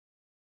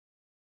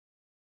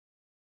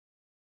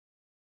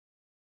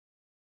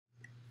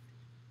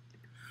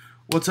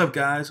What's up,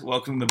 guys?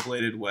 Welcome to the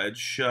Bladed Wedge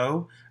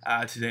Show.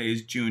 Today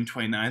is June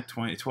 29th,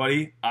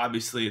 2020.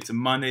 Obviously, it's a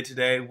Monday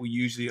today. We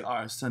usually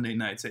are Sunday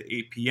nights at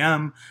 8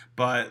 p.m.,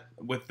 but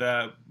with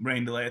the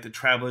rain delay at the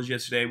Travelers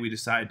yesterday, we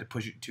decided to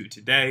push it to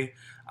today.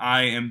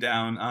 I am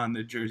down on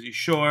the Jersey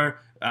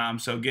Shore,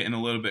 so getting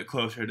a little bit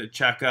closer to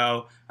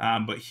Cecco,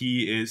 but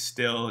he is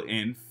still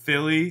in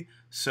Philly,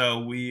 so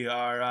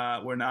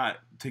we're not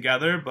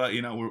together, but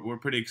we're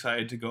pretty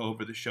excited to go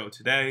over the show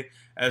today.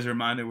 As a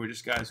reminder, we're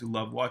just guys who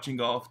love watching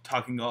golf,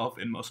 talking golf,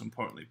 and most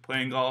importantly,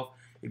 playing golf.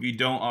 If you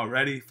don't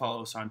already,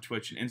 follow us on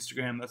Twitch and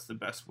Instagram. That's the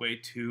best way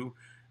to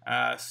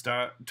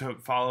start to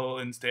follow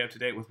and stay up to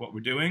date with what we're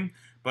doing.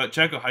 But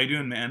Cecco, how you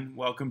doing, man?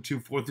 Welcome to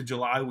 4th of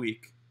July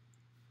week.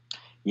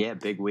 Yeah,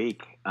 big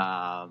week.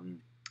 I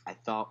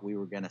thought we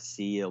were going to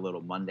see a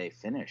little Monday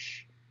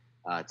finish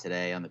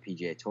today on the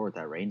PGA Tour with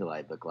that rain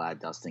delay, but glad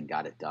Dustin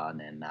got it done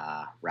and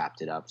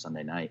wrapped it up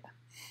Sunday night.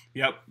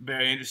 Yep,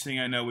 very interesting.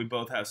 I know we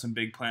both have some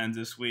big plans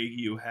this week.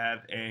 You have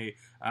a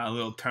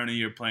little tourney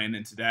you're playing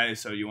in today,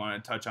 so you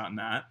want to touch on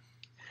that?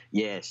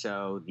 Yeah,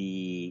 so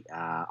the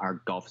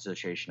our Golf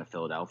Association of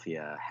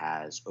Philadelphia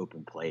has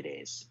open play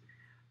days.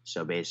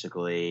 So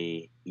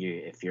basically,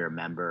 if you're a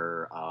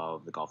member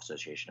of the Golf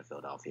Association of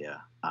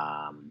Philadelphia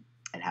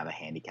and have a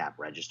handicap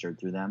registered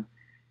through them,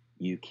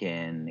 you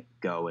can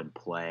go and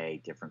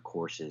play different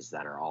courses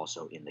that are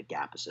also in the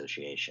GAP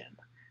Association.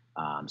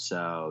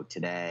 So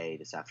today,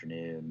 this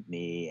afternoon,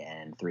 me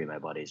and 3 of my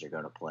buddies are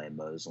going to play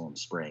Muslim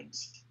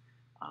Springs.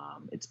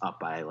 It's up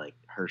by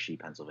Hershey,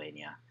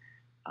 Pennsylvania.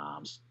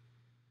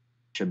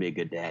 Should be a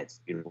good day. It's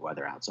beautiful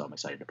weather out, so I'm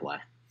excited to play.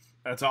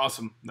 That's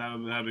awesome. That'll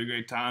be a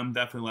great time.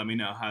 Definitely let me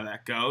know how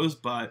that goes.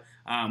 But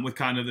with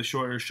kind of the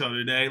shorter show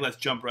today, let's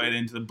jump right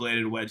into the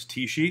Bladed Wedge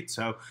tee sheet.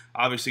 So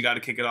obviously got to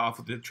kick it off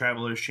with the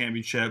Travelers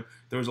Championship.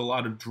 There was a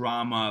lot of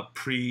drama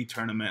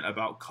pre-tournament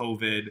about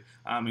COVID,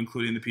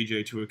 including the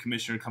PGA Tour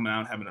Commissioner coming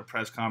out, having a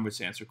press conference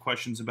to answer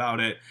questions about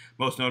it.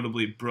 Most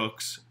notably,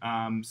 Brooks'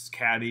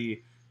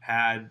 caddy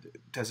had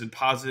tested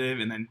positive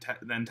and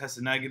then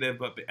tested negative,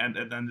 but at the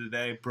end of the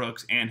day,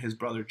 Brooks and his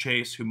brother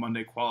Chase, who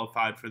Monday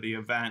qualified for the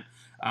event,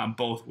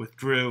 both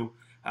withdrew,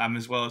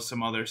 as well as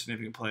some other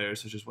significant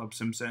players such as Webb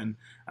Simpson.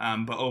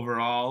 But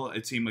overall,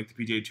 it seemed like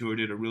the PGA Tour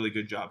did a really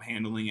good job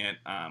handling it.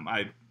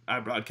 I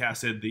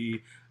broadcasted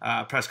the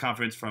press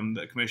conference from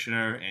the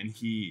commissioner, and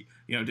he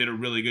did a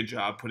really good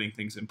job putting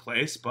things in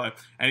place. But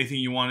anything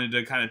you wanted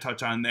to kind of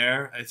touch on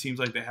there? It seems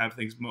like they have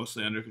things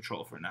mostly under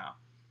control for now.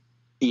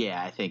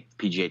 Yeah, I think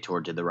PGA Tour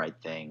did the right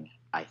thing.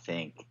 I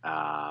think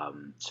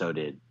so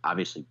did,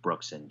 obviously,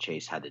 Brooks and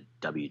Chase had the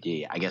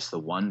WD. I guess the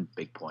one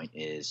big point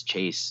is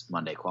Chase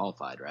Monday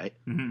qualified, right?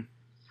 Mm-hmm.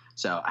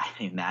 So I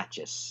think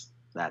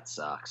that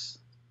sucks.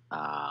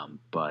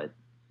 But,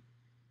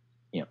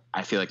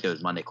 I feel like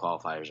those Monday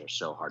qualifiers are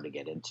so hard to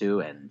get into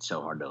and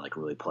so hard to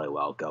really play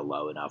well, go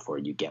low enough where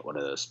you get one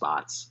of those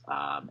spots.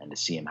 And to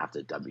see him have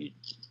to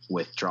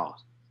withdraw,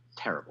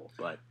 terrible.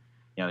 But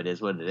it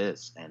is what it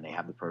is, and they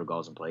have the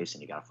protocols in place,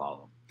 and you got to follow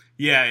them.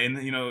 Yeah, and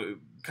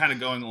kind of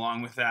going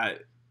along with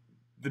that,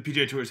 the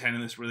PGA Tour is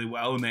handling this really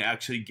well, and they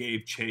actually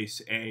gave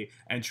Chase a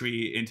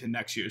entry into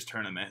next year's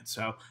tournament.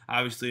 So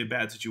obviously a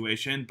bad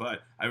situation,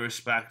 but I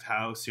respect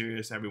how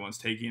serious everyone's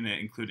taking it,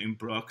 including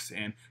Brooks,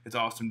 and it's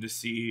awesome to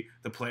see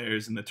the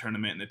players in the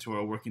tournament and the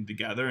tour working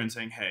together and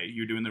saying, hey,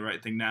 you're doing the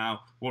right thing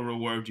now. We'll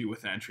reward you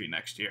with an entry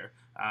next year.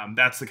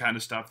 That's the kind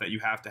of stuff that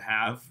you have to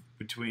have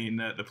between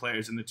the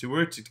players and the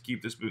tour to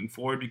keep this moving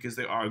forward, because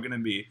there are going to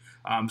be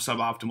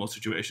suboptimal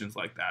situations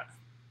like that.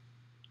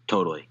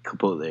 Totally.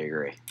 Completely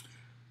agree.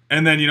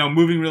 And then,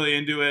 moving really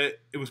into it,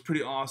 it was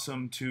pretty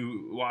awesome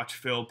to watch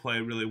Phil play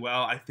really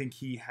well. I think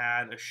he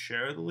had a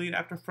share of the lead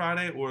after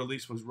Friday, or at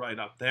least was right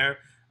up there.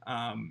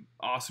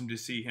 Awesome to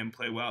see him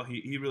play well.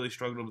 He really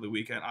struggled over the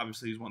weekend.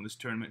 Obviously, he's won this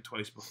tournament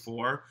twice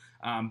before.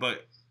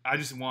 But I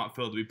just want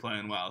Phil to be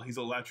playing well. He's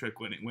electric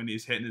when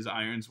he's hitting his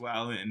irons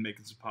well and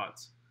making some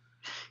putts.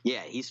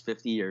 Yeah, he's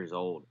 50 years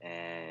old,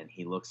 and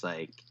he looks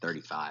like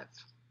 35.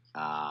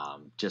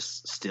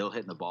 Just still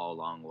hitting the ball a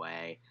long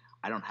way.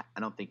 I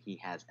don't think he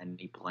has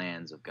any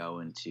plans of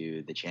going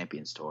to the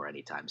Champions Tour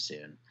anytime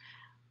soon.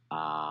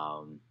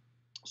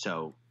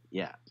 So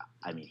yeah,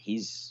 I mean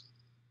he's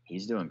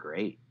doing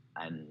great,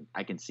 and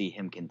I can see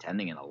him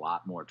contending in a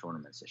lot more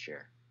tournaments this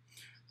year.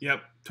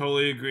 Yep,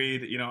 totally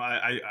agreed.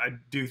 I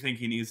do think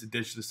he needs to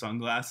ditch the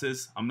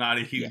sunglasses. I'm not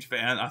a huge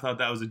fan. I thought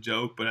that was a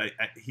joke, but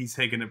he's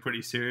taking it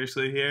pretty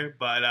seriously here.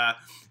 But,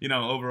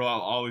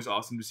 overall, always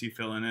awesome to see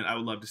Phil in it. I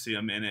would love to see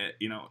him in it,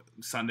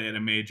 Sunday at a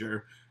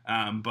major.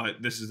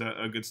 But this is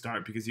a good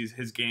start because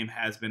his game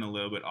has been a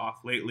little bit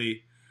off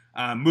lately.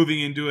 Moving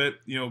into it,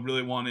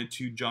 really wanted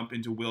to jump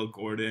into Will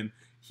Gordon.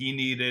 He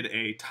needed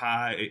a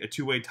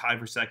two-way tie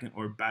for second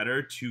or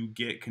better to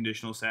get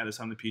conditional status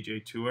on the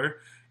PGA Tour,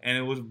 and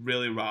it was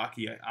really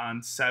rocky.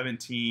 On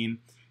 17,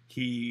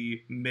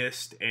 he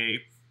missed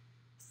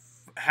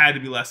had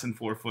to be less than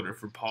 4-footer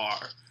for par.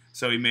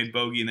 So he made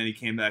bogey, and then he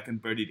came back and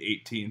birdied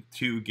 18th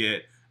to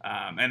get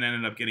and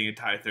ended up getting a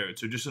tie third.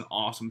 So just an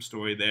awesome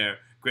story there.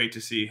 Great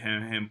to see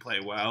him play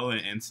well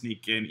and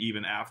sneak in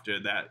even after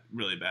that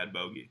really bad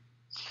bogey.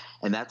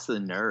 And that's the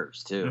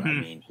nerves too. Mm-hmm. I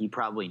mean, he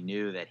probably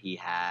knew that he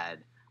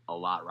had a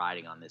lot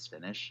riding on this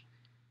finish,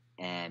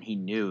 and he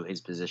knew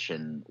his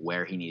position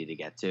where he needed to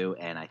get to.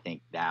 And I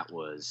think that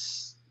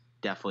was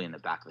definitely in the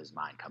back of his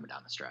mind coming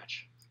down the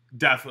stretch.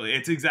 Definitely.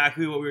 It's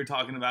exactly what we were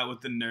talking about with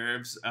the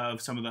nerves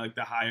of some of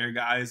the higher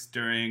guys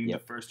during the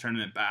first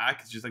tournament back.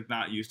 It's just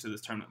not used to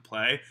this tournament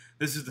play.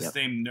 This is the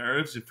same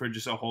nerves for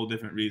just a whole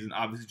different reason.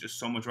 Obviously, just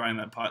so much riding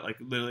that putt,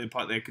 literally a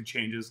putt that could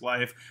change his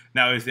life.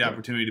 Now he has the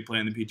opportunity to play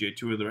in the PGA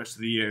Tour the rest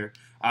of the year.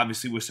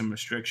 Obviously, with some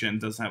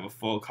restrictions, doesn't have a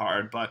full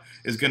card, but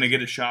is going to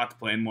get a shot to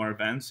play in more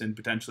events and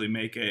potentially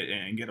make it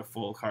and get a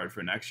full card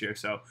for next year.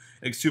 So,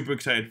 super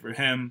excited for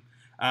him.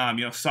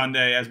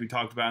 Sunday, as we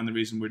talked about, and the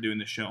reason we're doing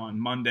the show on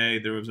Monday,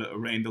 there was a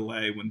rain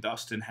delay when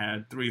Dustin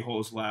had 3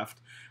 holes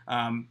left.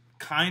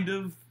 Kind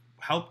of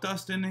helped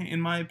Dustin, in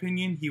my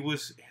opinion. He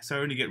was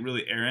starting to get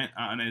really errant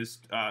on his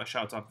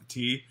shots off the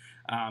tee.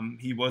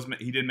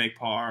 He did make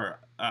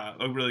par,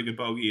 a really good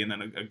bogey, and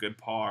then a good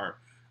par.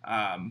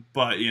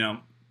 But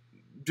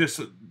just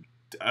an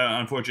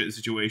unfortunate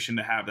situation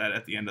to have that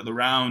at the end of the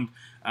round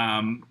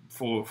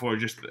for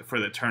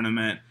the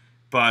tournament.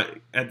 But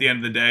at the end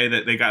of the day,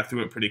 that they got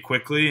through it pretty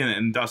quickly,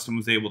 and Dustin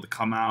was able to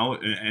come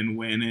out and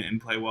win and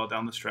play well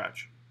down the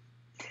stretch.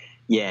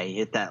 Yeah, he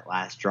hit that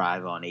last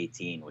drive on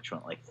 18, which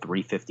went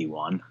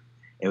 351.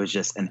 It was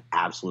just an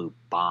absolute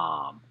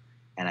bomb,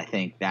 and I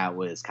think that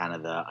was kind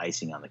of the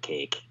icing on the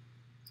cake.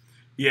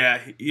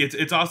 Yeah,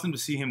 it's awesome to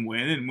see him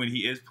win, and when he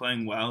is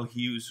playing well,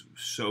 he was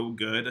so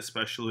good.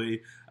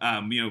 Especially,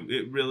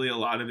 it really a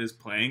lot of his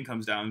playing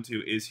comes down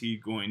to, is he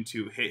going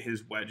to hit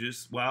his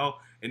wedges well,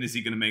 and is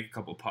he going to make a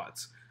couple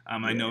putts?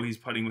 I know he's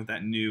putting with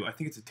that new, I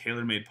think it's a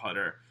TaylorMade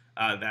putter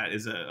that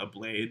is a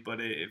blade, but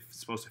it's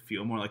supposed to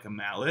feel more like a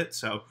mallet.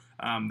 So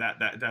that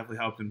definitely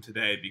helped him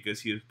today,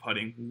 because he was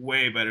putting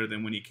way better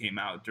than when he came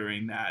out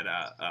during that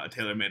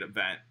TaylorMade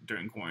event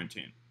during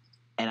quarantine.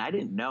 And I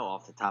didn't know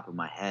off the top of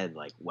my head,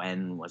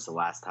 when was the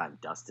last time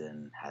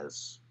Dustin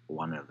has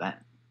won an event?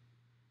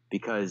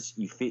 Because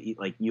you feel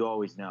you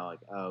always know,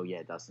 oh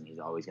yeah, Dustin, he's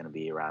always going to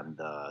be around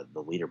the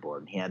leaderboard.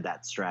 And he had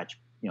that stretch,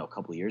 a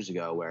couple of years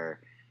ago where,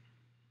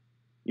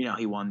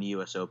 he won the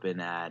U.S.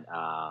 Open at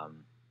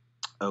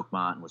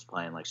Oakmont and was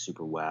playing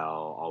super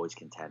well, always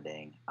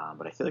contending.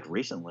 But I feel like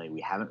recently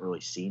we haven't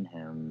really seen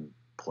him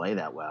play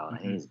that well, and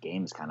I think his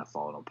game is kind of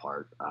fallen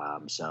apart.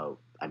 So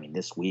I mean,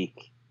 this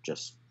week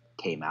just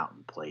came out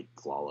and played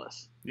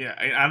flawless. Yeah,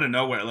 out of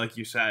nowhere, like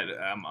you said,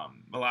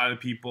 a lot of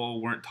people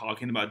weren't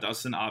talking about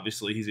Dustin.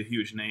 Obviously, he's a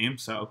huge name,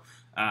 so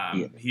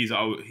he's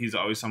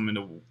always someone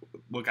to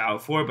look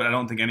out for. But I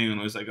don't think anyone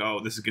was like, "Oh,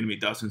 this is going to be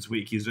Dustin's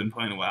week. He's been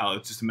playing well.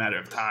 It's just a matter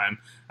of time."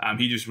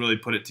 He just really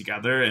put it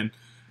together, and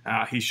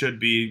he should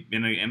be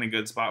in a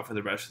good spot for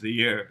the rest of the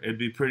year. It'd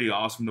be pretty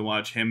awesome to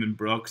watch him and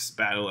Brooks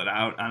battle it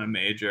out on a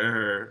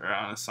major or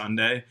on a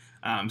Sunday.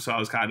 So I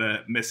was kind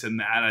of missing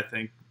that. I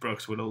think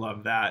Brooks would have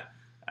loved that.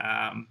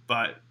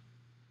 But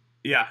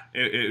yeah,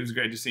 it was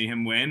great to see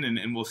him win,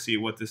 and we'll see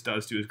what this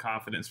does to his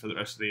confidence for the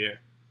rest of the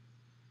year.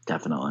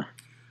 Definitely.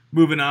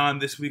 Moving on,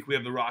 this week we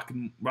have the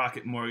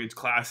Rocket Mortgage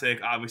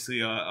Classic, obviously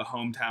a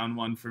hometown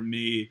one for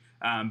me,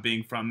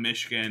 being from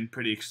Michigan.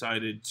 Pretty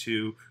excited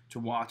to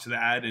watch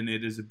that, and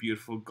it is a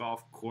beautiful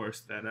golf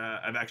course that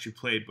I've actually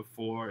played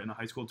before in a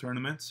high school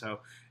tournament, so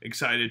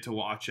excited to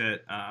watch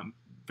it.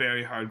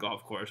 Very hard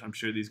golf course. I'm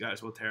sure these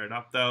guys will tear it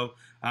up, though.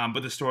 But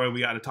the story we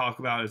got to talk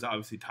about is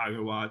obviously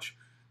Tiger Watch.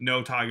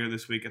 No Tiger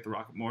this week at the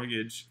Rocket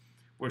Mortgage.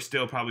 We're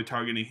still probably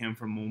targeting him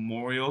for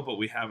Memorial, but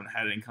we haven't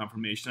had any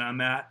confirmation on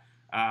that.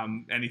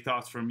 Any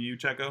thoughts from you,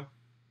 Cecco?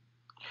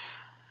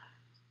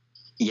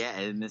 Yeah,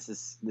 and this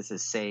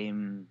is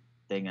same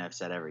thing I've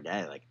said every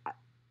day.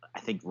 I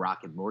think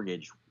Rocket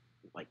Mortgage,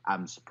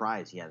 I'm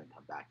surprised he hasn't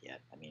come back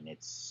yet. I mean,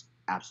 it's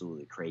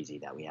absolutely crazy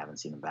that we haven't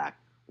seen him back.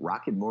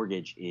 Rocket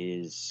Mortgage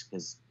is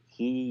because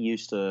he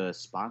used to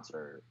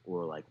sponsor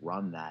or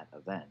run that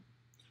event.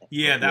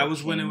 Yeah, that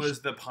was when it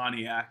was the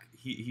Pontiac.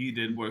 He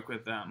did work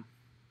with them.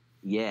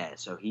 Yeah,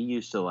 so he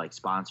used to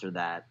sponsor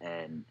that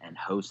and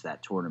host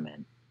that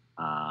tournament,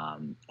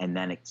 and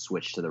then it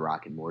switched to the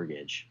Rocket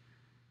Mortgage.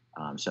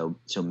 So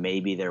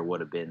maybe there would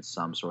have been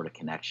some sort of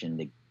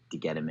connection to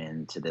get him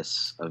into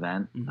this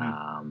event,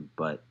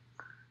 but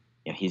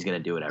he's going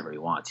to do whatever he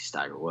wants. He's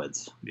Tiger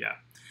Woods. Yeah.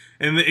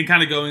 And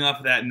kind of going off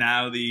of that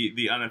now,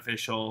 the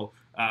unofficial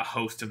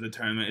host of the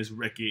tournament is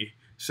Ricky.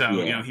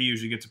 So, he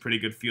usually gets a pretty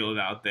good field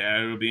out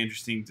there. It'll be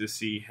interesting to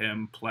see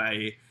him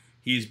play.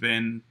 He's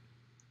been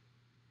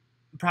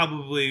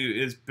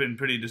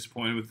pretty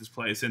disappointed with his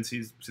play since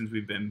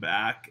we've been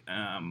back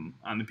on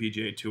the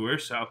PGA Tour.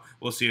 So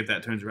we'll see if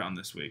that turns around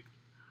this week.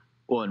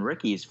 Well, and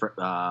Ricky's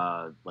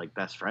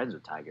best friends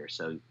with Tiger.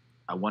 So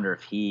I wonder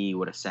if he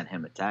would have sent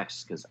him a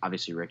text, because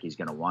obviously Ricky's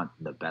going to want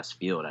the best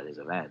field at his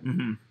event.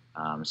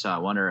 So I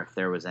wonder if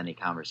there was any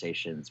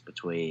conversations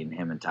between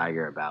him and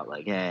Tiger about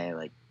hey,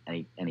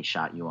 any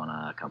shot you want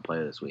to come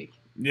play this week.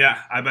 Yeah,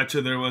 I bet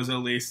you there was at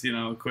least,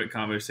 a quick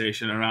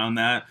conversation around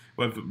that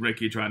with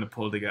Ricky trying to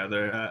pull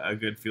together a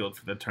good field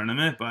for the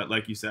tournament. But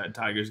like you said,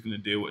 Tiger's going to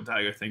do what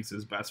Tiger thinks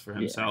is best for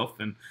himself,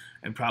 and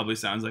probably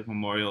sounds like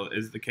Memorial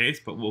is the case,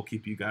 but we'll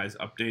keep you guys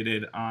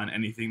updated on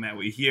anything that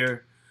we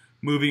hear.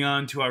 Moving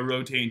on to our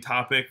rotating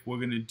topic, we're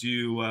going to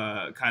do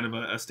kind of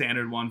a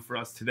standard one for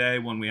us today,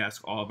 one we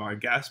ask all of our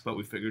guests, but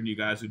we figured you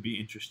guys would be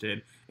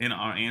interested in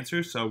our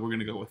answers. So we're going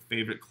to go with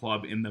favorite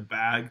club in the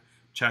bag.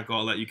 Cecco,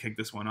 I'll let you kick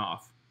this one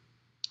off.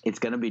 It's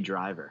going to be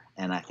driver,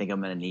 and I think I'm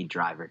going to need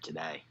driver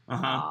today.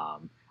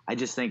 I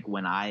just think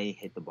when I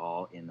hit the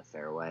ball in the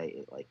fairway,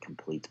 it like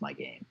completes my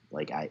game.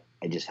 Like I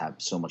just have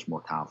so much more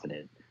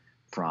confidence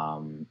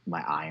from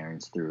my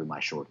irons through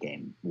my short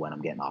game when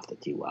I'm getting off the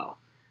tee well.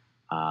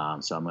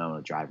 So I'm going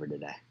with driver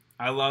today.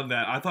 I love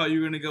that. I thought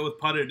you were going to go with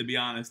putter, to be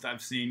honest.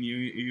 I've seen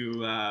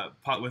you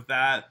putt with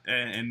that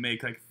and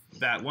make like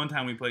that one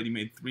time we played, you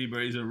made 3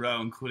 birdies in a row,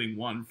 including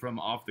one from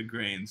off the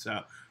green. So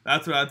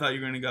that's what I thought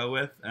you were going to go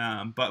with.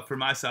 But for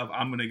myself,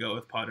 I'm going to go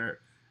with putter.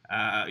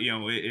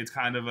 It's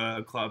kind of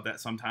a club that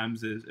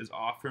sometimes is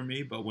off for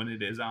me, but when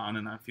it is on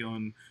and I'm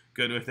feeling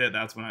good with it,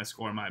 that's when I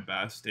score my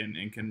best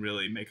and can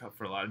really make up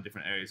for a lot of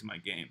different areas of my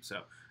game.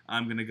 So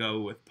I'm going to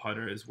go with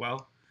putter as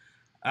well.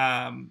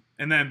 And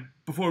then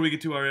before we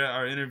get to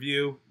our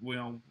interview,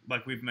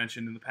 like we've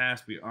mentioned in the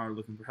past, we are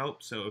looking for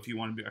help. So if you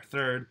want to be our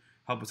third,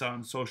 help us out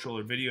on social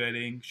or video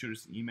editing, shoot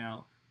us an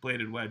email,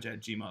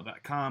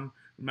 bladedwedge@gmail.com.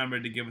 Remember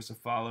to give us a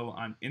follow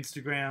on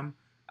Instagram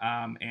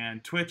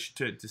and Twitch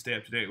to stay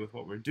up to date with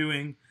what we're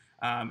doing.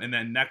 And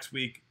then next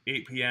week,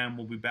 8 p.m.,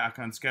 we'll be back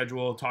on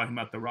schedule talking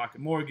about the Rocket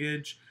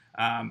Mortgage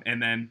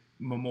and then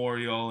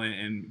Memorial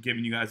and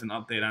giving you guys an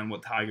update on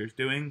what Tiger's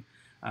doing.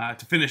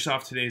 To finish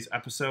off today's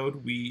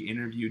episode, we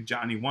interviewed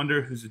Johnny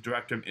Wunder, who's the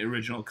director of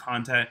original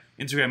content,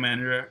 Instagram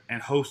manager,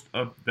 and host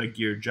of the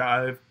Gear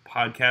Jive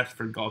podcast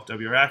for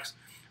GolfWRX.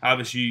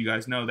 Obviously, you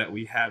guys know that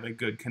we have a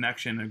good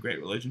connection and a great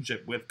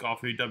relationship with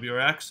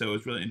GolfWRX, so it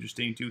was really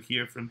interesting to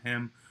hear from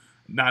him,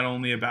 not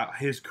only about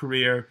his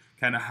career,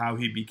 kind of how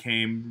he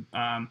became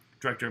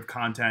director of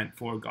content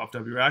for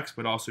GolfWRX,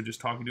 but also just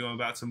talking to him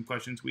about some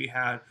questions we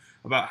had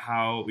about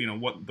how,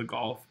 what the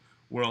golf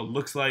world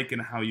looks like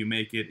and how you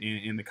make it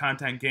in the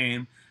content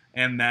game.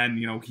 And then,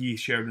 he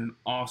shared an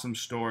awesome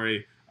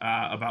story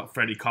about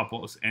Freddy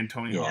Couples and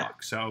Tony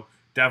Hawk. So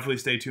definitely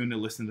stay tuned to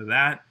listen to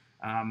that.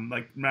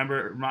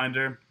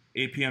 Reminder,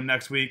 8 p.m.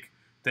 next week.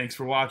 Thanks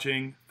for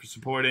watching, for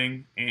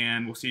supporting,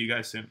 and we'll see you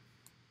guys soon.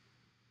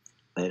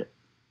 Later.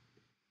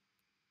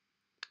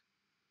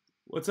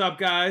 What's up,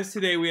 guys?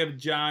 Today we have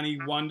Johnny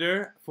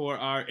Wunder for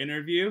our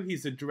interview.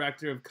 He's the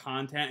director of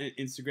content and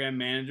Instagram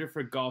manager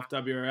for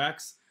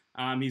GolfWRX.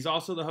 He's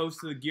also the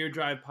host of the Gear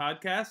Drive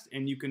podcast,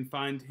 and you can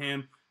find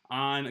him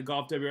on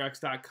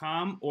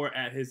golfwrx.com or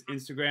at his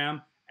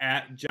Instagram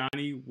at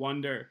Johnny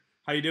Wunder.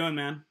 How you doing,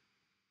 man?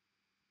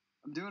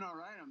 I'm doing all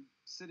right. I'm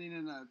sitting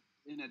in a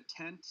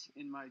tent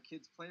in my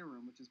kids'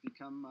 playroom, which has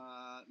become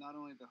not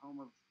only the home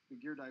of the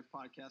Gear Dive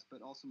podcast,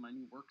 but also my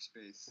new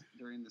workspace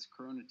during this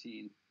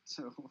quarantine.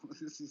 So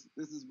this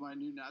is my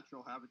new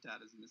natural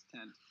habitat, is in this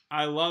tent.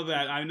 I love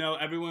that. I know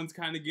everyone's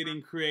kind of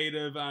getting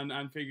creative on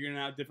figuring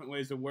out different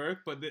ways to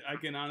work, but I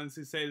can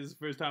honestly say this is the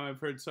first time I've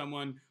heard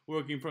someone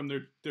working from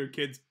their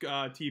kids'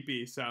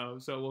 teepee. So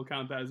we'll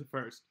count that as a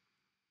first.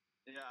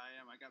 Yeah, I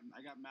am.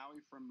 I got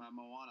Maui from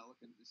Moana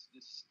looking,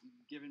 just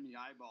giving me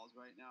eyeballs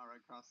right now, right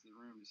across the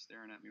room, just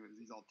staring at me with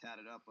he's all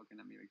tatted up, looking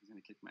at me like he's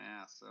gonna kick my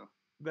ass. So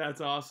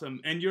that's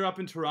awesome. And you're up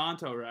in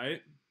Toronto,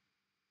 right?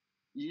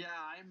 Yeah,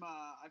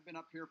 I've been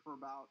up here for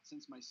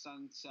since my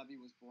son Sevi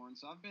was born.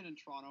 So I've been in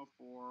Toronto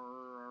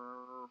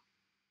for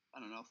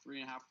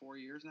 3.5, 4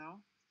 years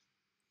now.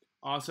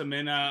 Awesome.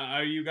 And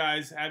are you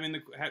guys having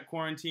the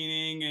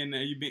quarantining, and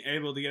are you being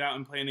able to get out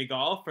and play any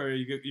golf, or are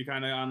you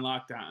kind of on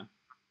lockdown?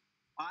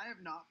 I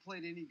have not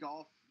played any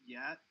golf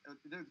yet.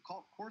 The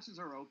courses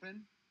are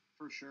open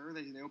for sure.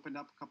 They opened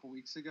up a couple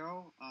weeks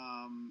ago.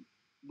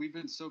 We've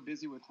been so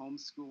busy with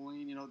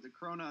homeschooling. The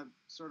corona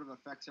sort of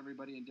affects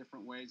everybody in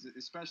different ways,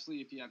 especially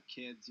if you have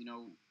kids.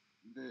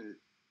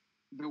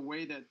 The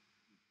way that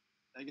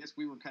I guess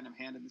we were kind of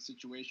handed the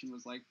situation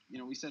was like,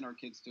 we send our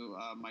kids to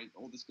my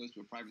oldest goes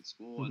to a private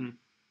school, and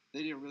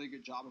they did a really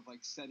good job of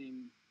like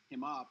setting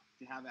him up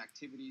to have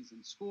activities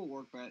and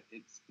schoolwork, but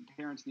the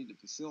parents need to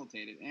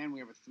facilitate it. And we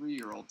have a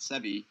 3-year-old,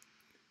 Sevi.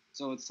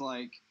 So it's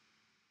like,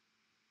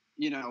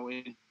 he's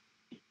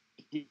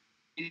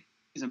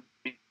a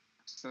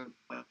so,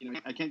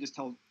 I can't just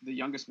tell the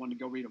youngest one to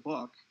go read a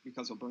book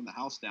because he'll burn the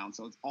house down.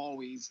 So it's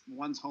always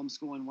one's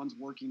homeschooling, one's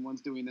working,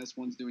 one's doing this,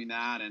 one's doing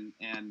that.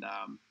 And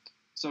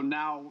so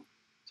now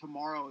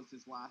tomorrow is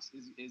his last,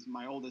 is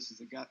my oldest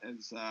is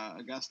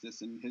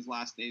Augustus, and his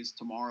last day is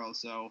tomorrow.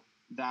 So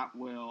that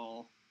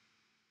will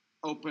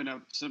open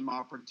up some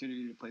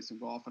opportunity to play some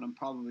golf. And I'm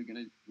probably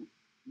going to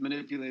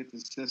manipulate the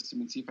system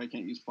and see if I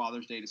can't use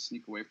Father's Day to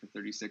sneak away for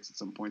 36 at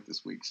some point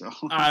this week. So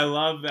I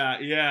love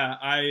that. Yeah,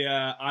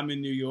 I'm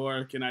in New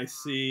York, and I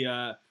see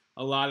a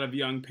lot of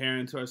young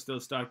parents who are still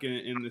stuck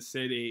in the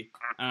city.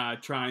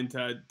 trying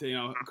to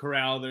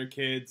corral their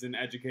kids and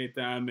educate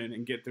them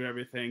and get through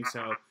everything.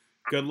 So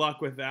good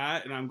luck with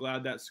that, and I'm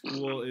glad that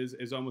school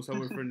is almost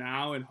over for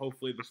now, and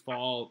hopefully this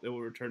fall it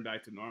will return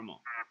back to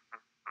normal.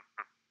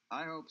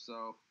 I hope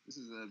so. This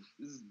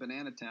is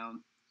Banana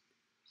Town.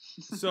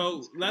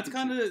 So let's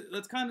kind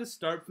of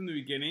start from the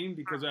beginning,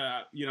 because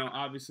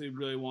obviously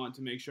really want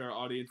to make sure our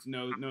audience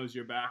knows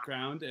your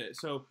background.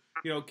 So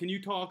can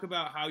you talk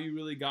about how you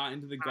really got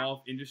into the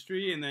golf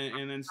industry and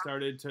then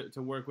started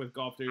to work with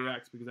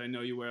GolfWRX, because I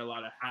know you wear a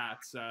lot of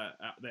hats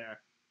out there.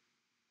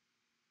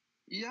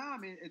 Yeah, I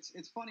mean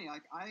it's funny.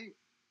 Like I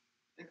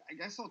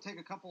guess I'll take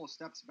a couple of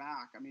steps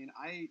back. I mean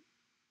I'm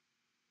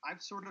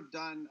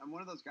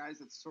one of those guys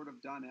that's sort of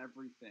done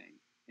everything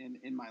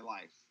in my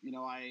life.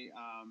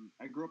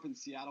 I grew up in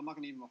Seattle. I'm not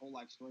going to give you my whole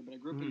life story, but I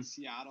grew up in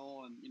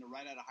Seattle, and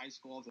right out of high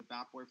school, I was a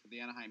bat boy for the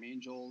Anaheim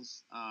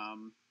Angels.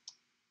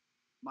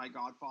 My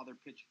godfather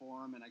pitched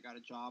for him, and I got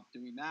a job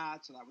doing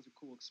that, so that was a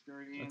cool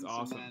experience. That's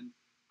awesome. And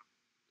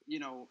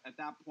then, at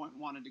that point,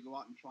 wanted to go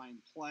out and try and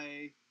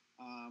play.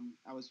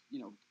 I was,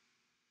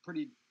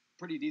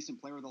 pretty decent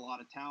player with a lot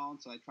of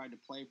talent, so I tried to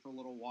play for a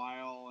little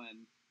while, and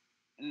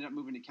ended up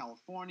moving to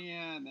California,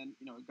 and then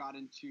got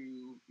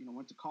into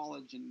went to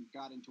college and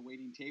got into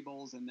waiting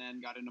tables, and then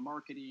got into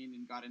marketing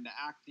and got into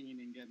acting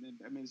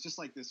and it's just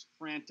like this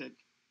frantic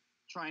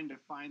trying to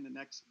find the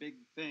next big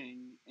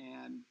thing,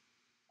 and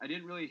I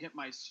didn't really hit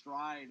my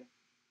stride,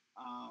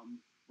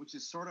 which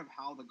is sort of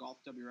how the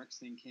GolfWRX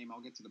thing came.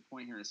 I'll get to the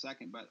point here in a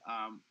second, but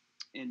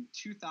in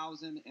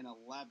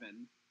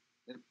 2011,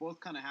 it both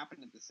kind of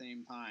happened at the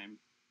same time.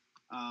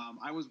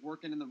 I was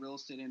working in the real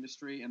estate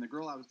industry, and the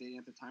girl I was dating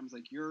at the time was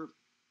like,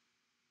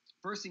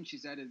 first thing she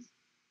said is,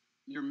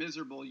 "You're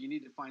miserable. You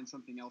need to find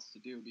something else to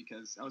do,"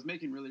 because I was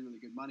making really, really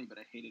good money, but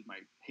I hated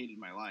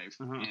my life.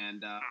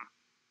 And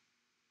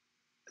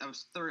I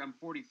was 30. I'm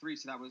 43,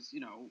 so that was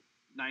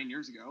 8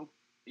 years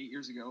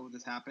ago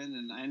this happened,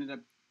 and I ended up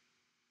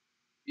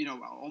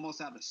almost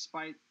out of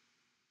spite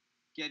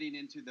getting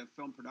into the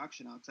film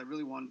production because I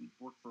really wanted to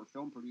work for a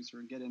film producer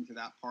and get into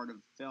that part of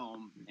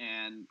film.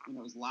 And it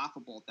was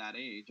laughable at that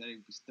age. I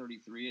was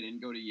 33. I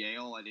didn't go to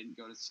Yale. I didn't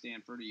go to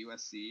Stanford or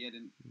USC. I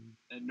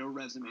had no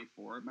resume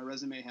for it. My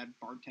resume had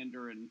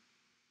bartender and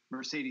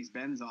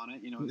Mercedes-Benz on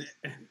it.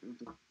 It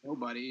was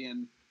nobody.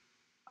 And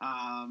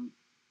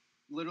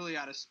literally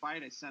out of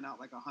spite, I sent out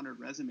like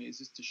 100 resumes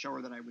just to show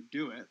her that I would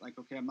do it. Like,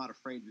 okay, I'm not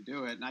afraid to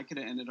do it. And I could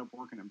have ended up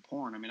working in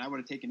porn. I mean, I would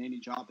have taken any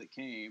job that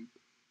came.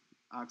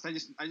 Because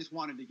I just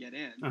wanted to get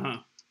in,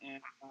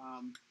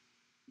 and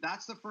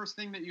that's the first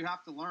thing that you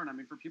have to learn. I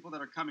mean, for people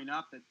that are coming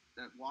up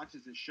that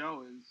watches this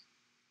show, is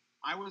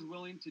I was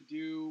willing to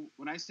do,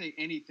 when I say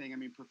anything, I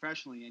mean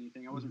professionally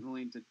anything. I wasn't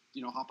willing to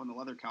hop on the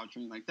leather couch or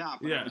anything like that,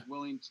 but I was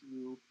willing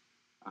to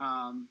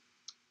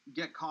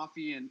get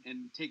coffee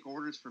and take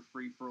orders for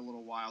free for a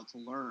little while to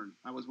learn.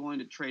 I was willing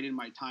to trade in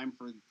my time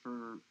for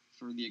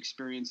the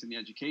experience and the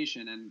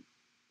education. And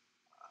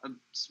a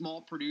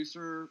small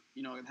producer,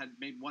 had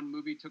made one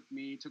movie, took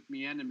me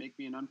in and make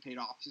me an unpaid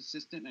office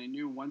assistant. And I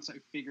knew once I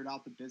figured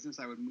out the business,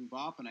 I would move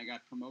up, and I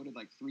got promoted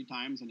like 3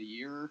 times in a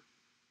year,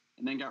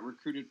 and then got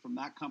recruited from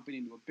that company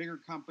into a bigger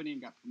company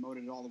and got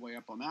promoted all the way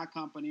up on that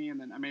company.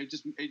 And then, I mean,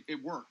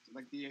 it worked.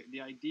 Like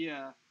the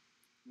idea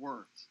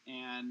worked.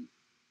 And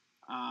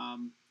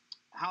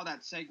how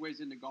that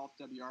segues into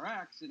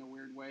GolfWRX in a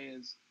weird way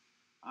is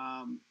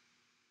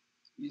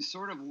you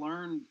sort of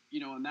learn,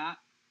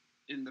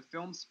 in the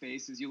film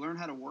space, is you learn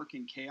how to work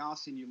in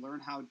chaos, and you learn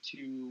how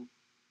to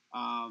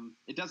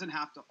it doesn't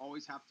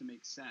always have to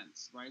make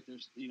sense, right?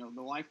 There's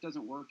the life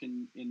doesn't work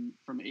in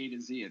from A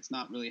to Z. It's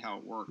not really how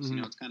it works.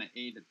 It's kind of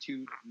A to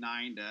 2 to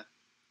 9 to.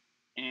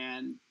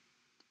 And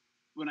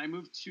when I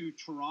moved to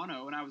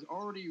Toronto, and I was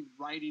already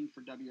writing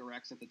for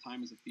WRX at the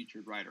time as a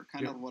featured writer,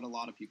 kind of what a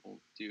lot of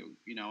people do,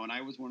 and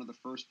I was one of the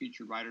first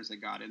featured writers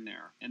that got in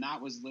there, and that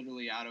was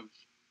literally out of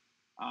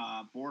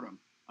boredom.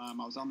 I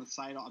was on the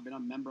site. I've been a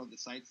member of the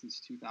site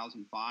since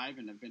 2005,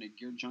 and I've been a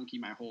gear junkie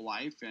my whole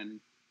life. And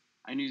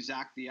I knew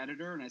Zach, the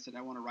editor, and I said,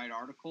 I want to write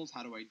articles.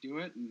 How do I do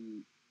it?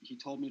 And he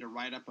told me to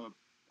write up a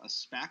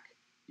spec,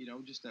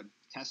 just a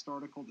test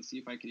article to see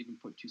if I could even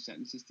put 2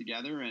 sentences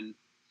together. And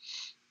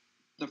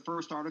the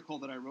first article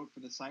that I wrote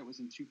for the site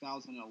was in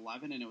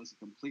 2011, and it was a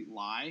complete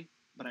lie,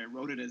 but I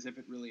wrote it as if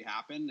it really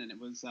happened. And it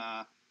was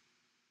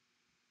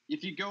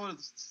if you go to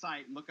the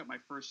site and look at my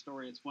first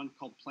story, it's one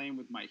called Playing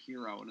with My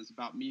Hero, and it's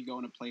about me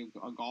going to play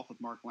golf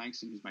with Mark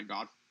Langston, who's my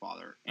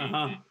godfather. And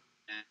I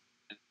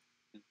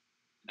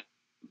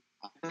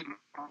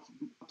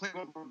played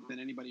more than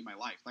anybody in my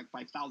life, like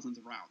by thousands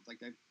of rounds. Like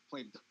I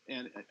played,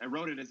 and I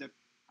wrote it as if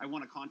I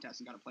won a contest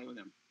and got to play with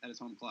him at his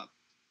home club.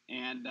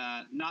 And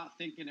not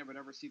thinking it would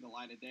ever see the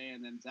light of day.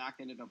 And then Zach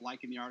ended up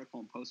liking the article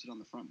and posted it on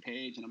the front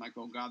page. And I'm like,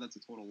 oh God, that's a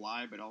total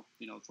lie, but I'll,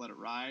 let's let it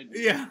ride.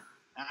 Yeah.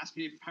 Asked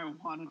me if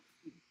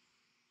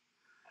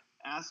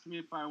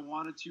I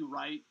wanted to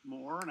write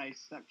more, and I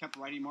kept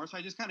writing more. So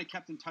I just kind of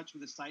kept in touch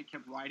with the site,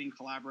 kept writing,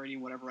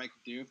 collaborating, whatever I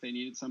could do. If they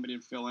needed somebody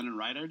to fill in and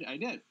write, I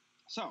did.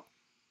 So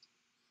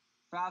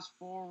fast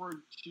forward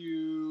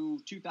to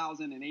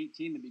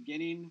 2018, the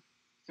beginning.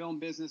 Film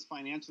business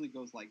financially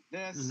goes like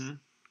this,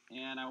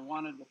 and I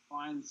wanted to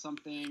find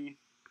something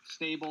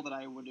stable that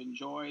I would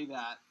enjoy,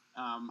 that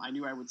I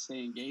knew I would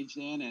stay engaged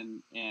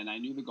in, and I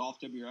knew the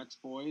GolfWRX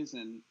boys,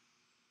 and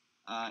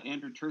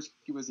Andrew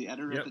Tursky was the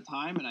editor at the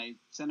time, and I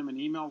sent him an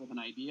email with an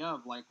idea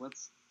of like,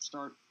 let's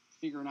start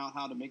figuring out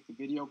how to make the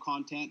video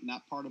content and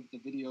that part of the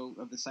video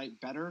of the site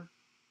better.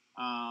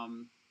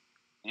 And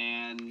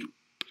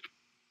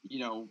you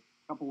know,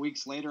 a couple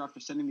weeks later, after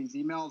sending these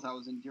emails, I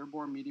was in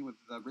Dearborn meeting with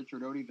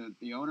Richard Odie,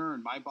 the owner,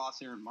 and my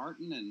boss, Aaron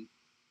Martin. And,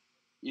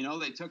 you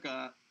know, I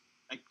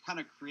kind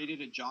of created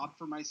a job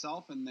for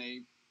myself, and they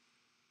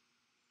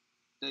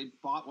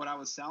bought what I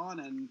was selling.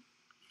 And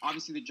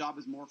obviously the job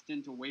has morphed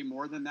into way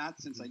more than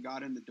that since I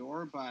got in the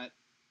door. But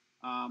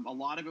a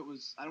lot of it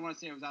was, I don't want to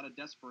say I was out of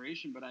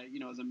desperation, but you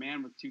know, as a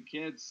man with 2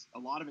 kids, a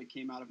lot of it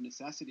came out of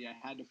necessity. I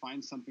had to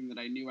find something that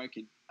I knew I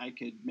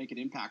could make an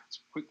impact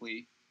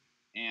quickly.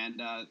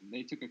 And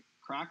they took a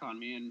crack on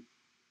me, and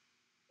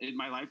in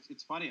my life,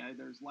 it's funny.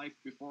 There's life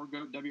before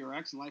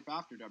WRX and life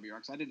after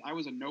WRX. I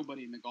was a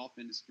nobody in the golf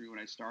industry when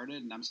I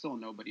started, and I'm still a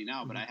nobody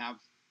now. But I have,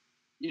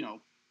 you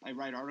know, I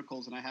write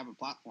articles, and I have a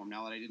platform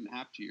now that I didn't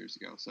have 2 years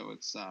ago. So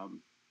it's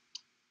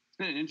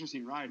been an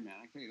interesting ride, man.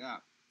 I can tell you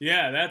that.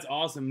 Yeah, that's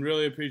awesome.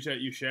 Really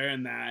appreciate you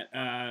sharing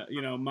that.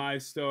 You know, my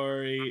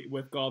story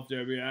with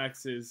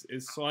GolfWRX is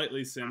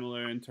slightly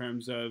similar in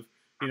terms of,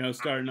 you know,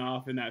 starting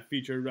off in that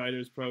featured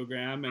writers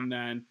program, and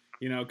then,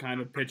 you know, kind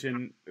of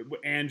pitching.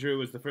 Andrew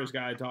was the first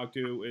guy I talked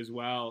to as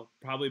well,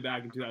 probably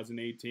back in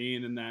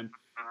 2018, and then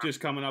just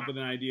coming up with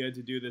an idea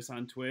to do this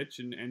on Twitch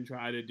and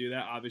try to do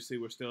that. Obviously,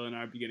 we're still in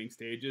our beginning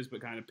stages,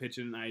 but kind of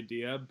pitching an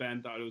idea.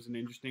 Ben thought it was an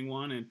interesting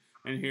one,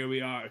 and here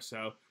we are.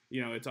 So,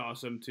 you know, it's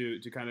awesome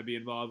to kind of be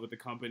involved with a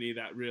company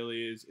that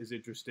really is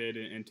interested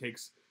and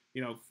takes,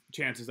 you know,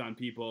 chances on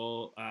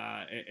people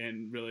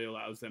and really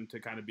allows them to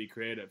kind of be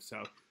creative.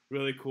 So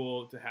really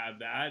cool to have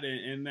that.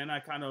 And then I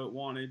kind of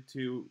wanted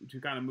to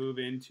kind of move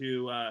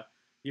into,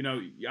 you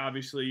know,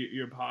 obviously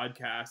your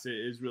podcast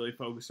is really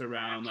focused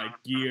around like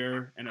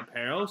gear and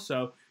apparel.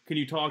 So can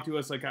you talk to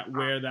us like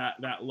where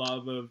that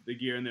love of the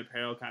gear and the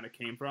apparel kind of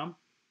came from?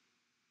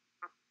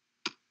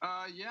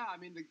 Yeah, I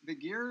mean, the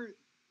gear,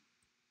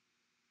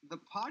 the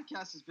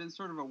podcast has been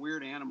sort of a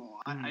weird animal.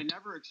 I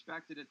never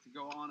expected it to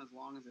go on as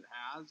long as it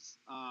has.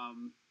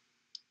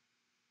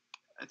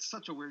 It's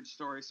such a weird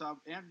story. So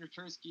Andrew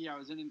Tursky, it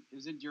was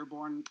in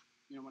Dearborn.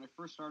 You know, when I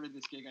first started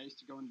this gig, I used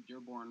to go into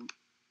Dearborn,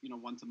 you know,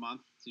 once a month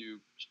to,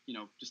 you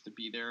know, just to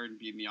be there and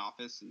be in the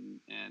office.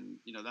 And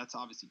you know, that's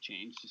obviously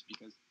changed just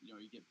because, you know,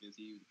 you get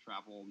busy, you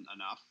travel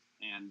enough.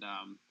 And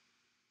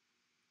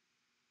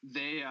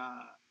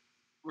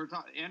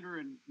Andrew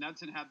and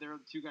Knudsen had their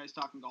 2 Guys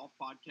Talking Golf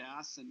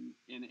podcasts,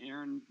 and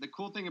Aaron, the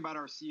cool thing about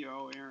our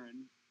CEO,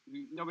 Aaron,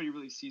 nobody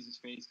really sees his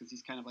face because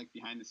he's kind of like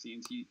behind the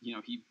scenes. He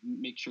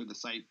makes sure the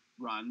site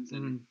runs,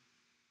 and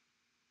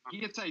he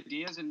gets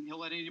ideas, and he'll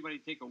let anybody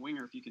take a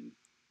winger if you can,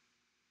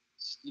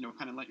 you know,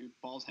 kind of let your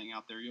balls hang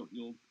out there.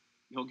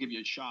 He'll give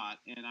you a shot.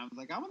 And I was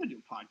like, I want to do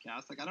a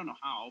podcast. Like, I don't know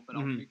how, but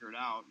I'll figure it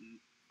out. And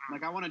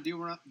like, I want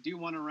to do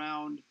one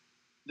around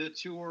the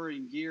tour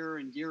and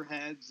gear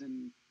heads,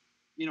 and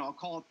you know, I'll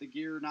call it the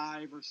gear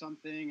dive or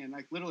something. And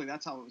like, literally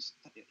that's how it was,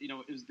 you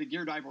know, it was the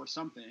gear dive or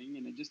something.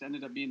 And it just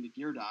ended up being the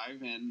gear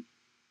dive. And,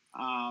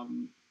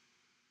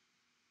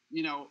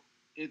 you know,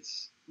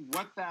 it's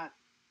what that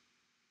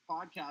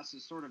podcast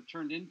has sort of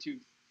turned into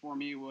for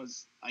me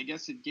was, I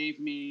guess it gave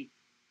me,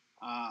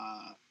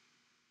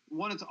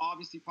 one, it's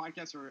obviously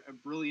podcasts are a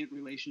brilliant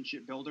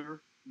relationship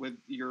builder with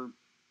your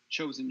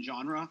chosen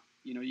genre.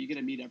 You know, you get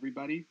to meet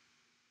everybody,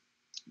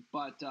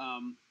 but,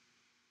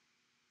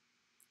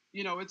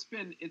 you know, it's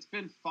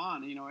been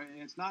fun. You know,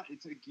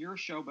 it's a gear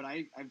show, but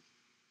I've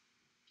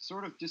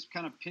sort of just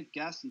kind of picked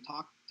guests and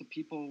talked to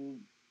people,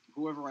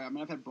 whoever. I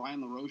mean, I've had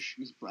Brian LaRoche,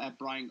 who's at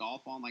Brian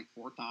Golf, on like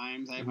 4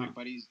 times. I have my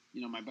buddies,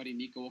 you know, my buddy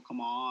Nico will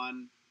come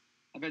on.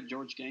 I've had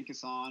George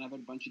Gankis on. I've had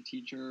a bunch of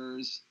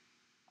teachers.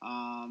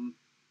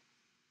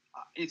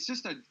 It's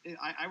just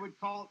I would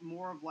call it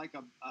more of like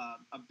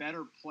a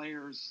better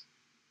players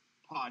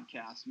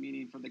podcast,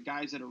 meaning for the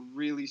guys that are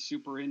really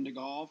super into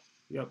golf.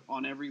 Yep.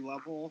 On every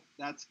level.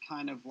 That's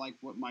kind of like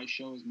what my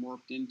show has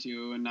morphed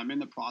into, and I'm in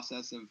the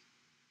process of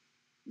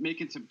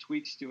making some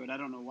tweaks to it. I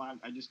don't know why.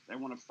 I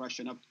want to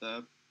freshen up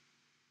the,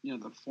 you know,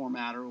 the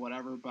format or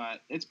whatever.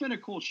 But it's been a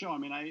cool show. I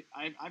mean,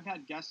 I've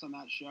had guests on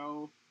that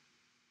show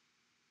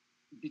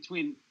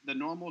between the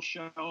normal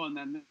show and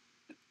then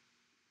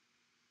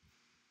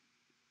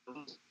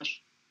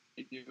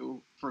I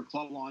do for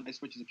Club Launch,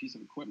 which is a piece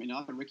of equipment. You know,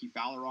 I had Ricky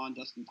Fowler on,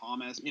 Dustin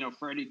Thomas. You know,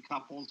 Freddy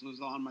Couples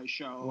was on my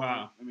show.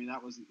 Wow. I mean,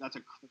 that's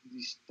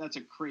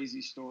a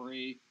crazy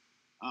story.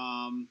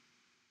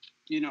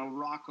 You know,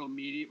 Rocco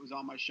Mediate was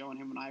on my show, and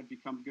him and I have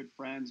become good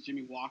friends.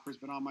 Jimmy Walker's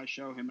been on my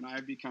show. Him and I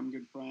have become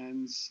good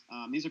friends.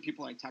 These are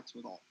people I text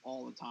with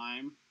all the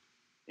time.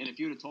 And if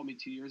you would have told me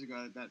 2 years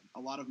ago that a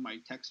lot of my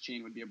text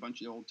chain would be a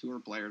bunch of old tour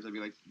players, I'd be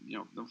like, you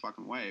know, no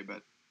fucking way.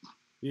 But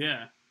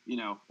yeah, you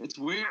know, it's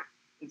weird.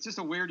 it's just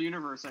a weird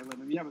universe I live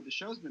in. Yeah, but the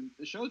show's been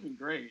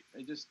great.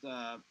 I just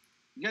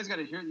you guys got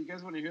to hear. You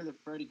guys want to hear the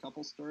Freddy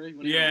Couples story?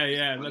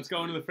 Yeah. Let's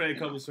go into the Freddy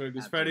Couples story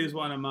because Freddy is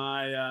one of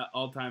my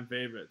all-time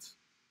favorites.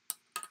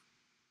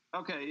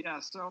 Okay, yeah.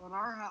 So in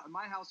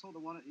my household, the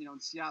one in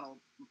Seattle,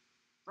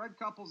 Fred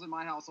Couples in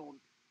my household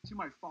to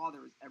my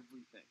father is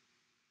everything.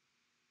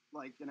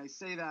 Like, and I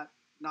say that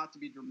not to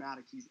be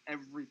dramatic. He's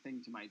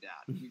everything to my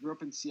dad. He grew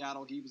up in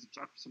Seattle. He was a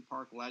Jefferson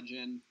Park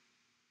legend.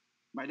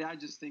 My dad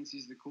just thinks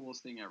he's the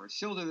coolest thing ever.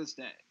 Still to this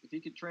day. If he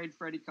could trade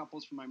Freddy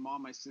Couples for my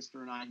mom, my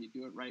sister, and I, he'd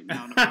do it right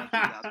now. And my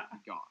dad would be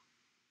gone.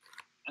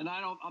 And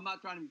I'm not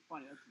trying to be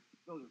funny.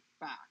 Those are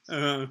facts.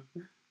 Uh-huh.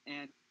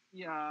 And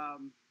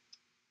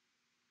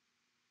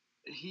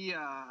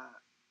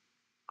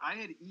I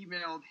had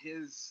emailed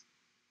his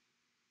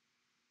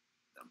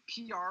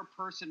PR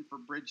person for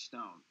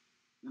Bridgestone.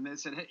 And they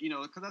said, hey,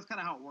 because that's kind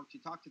of how it works. You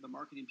talk to the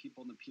marketing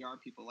people and the PR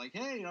people, like,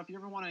 hey, if you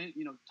ever want to,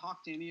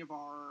 talk to any of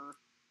our,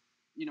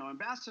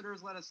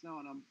 ambassadors, let us know.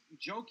 And I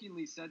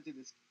jokingly said to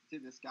this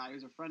guy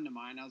who's a friend of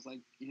mine, I was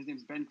like, his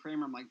name's Ben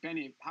Kramer. I'm like,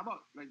 Benny, how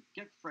about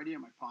get Freddie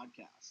on my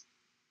podcast?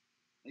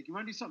 Like, you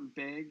want to do something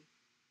big?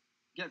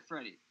 Get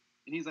Freddie.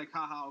 And he's like,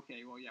 haha,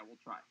 okay, well, yeah, we'll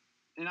try.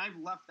 And I've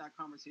left that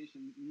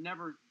conversation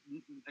never,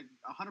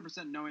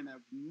 100% knowing that I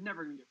was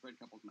never going to get Fred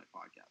Couples on my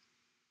podcast.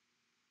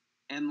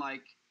 And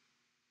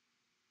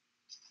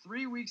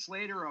 3 weeks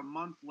later, a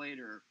month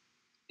later,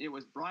 it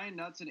was Brian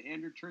Nuts and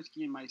Andrew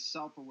Tursky and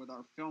myself were with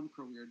our film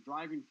crew. We were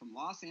driving from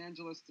Los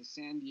Angeles to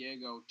San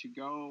Diego to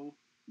go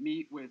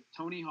meet with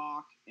Tony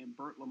Hawk and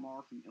Bert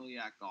Lamar from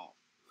Iliac Golf.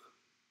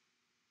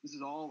 This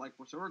is all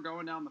so we're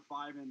going down the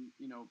 5 and,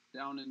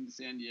 down into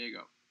San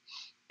Diego.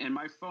 And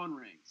my phone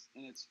rings,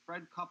 and it's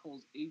Fred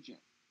Couples'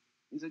 agent.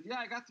 He said, yeah,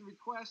 I got the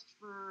request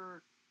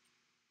for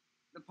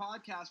the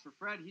podcast for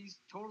Fred. He's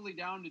totally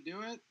down to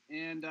do it,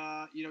 and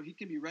he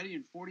can be ready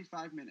in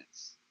 45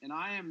 minutes. And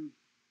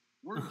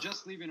we're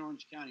just leaving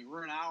Orange County.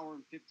 We're an hour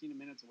and 15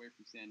 minutes away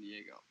from San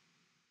Diego,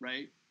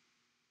 right?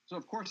 So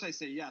of course I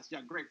say yes.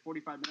 Yeah, great.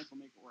 45 minutes will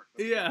make it work.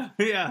 Yeah,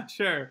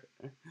 sure.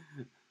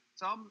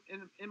 So I'm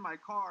in my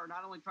car,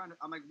 not only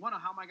I'm like, one,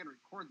 how am I going to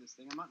record this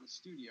thing? I'm not in the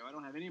studio. I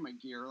don't have any of my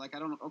gear. I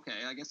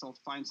guess I'll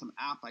find some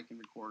app I can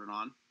record it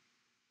on.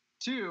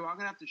 2, I'm going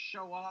to have to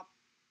show up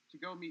to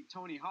go meet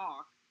Tony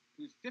Hawk,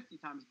 who's 50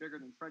 times bigger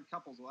than Fred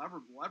Couples will ever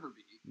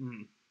be.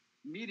 Mm-hmm.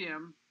 Meet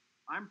him.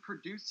 I'm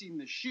producing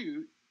the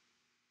shoot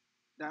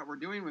that we're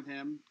doing with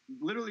him.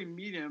 Literally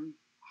meet him,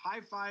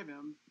 high-five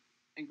him,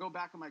 and go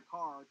back in my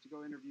car to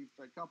go interview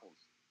Fred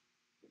Couples.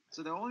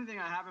 So the only thing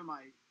I have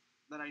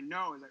that I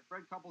know is that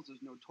Fred Couples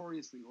is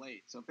notoriously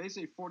late. So if they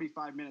say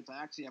 45 minutes,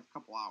 I actually have a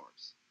couple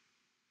hours.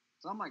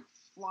 So I'm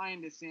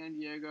flying to San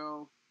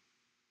Diego.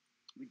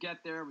 We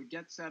get there, we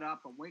get set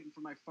up. I'm waiting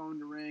for my phone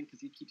to ring because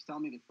he keeps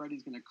telling me that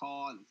Freddie's going to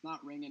call, and it's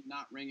not ringing.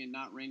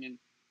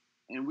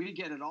 And we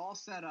get it all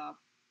set up,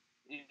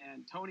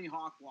 and Tony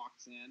Hawk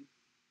walks in.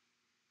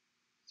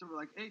 So we're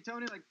like, hey,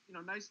 Tony,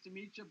 nice to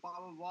meet you, blah,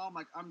 blah, blah. I'm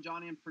like, I'm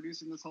Johnny. I'm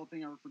producing this whole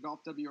thing for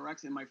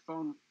GolfWRX, and my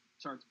phone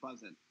starts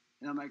buzzing.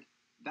 And I'm like,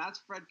 that's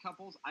Fred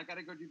Couples. I got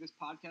to go do this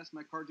podcast in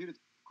my car. Dude, it's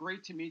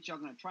great to meet you.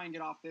 I'm going to try and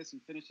get off this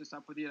and finish this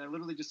up with you. And I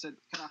literally just said,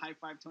 kind of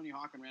high-five Tony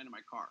Hawk and ran to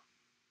my car.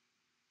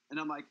 And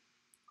I'm like,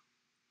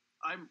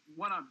 I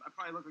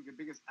probably look like the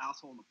biggest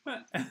asshole in the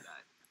planet to that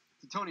guy,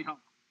 to Tony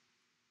Hawk.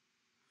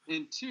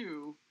 And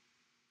 2,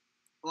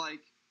 what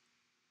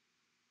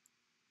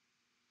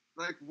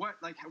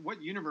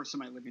universe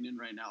am I living in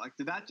right now? I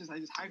just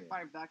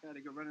high-five that guy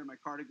to go run in my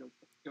car to go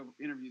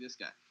interview this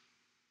guy.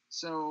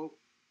 So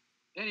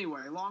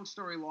anyway, long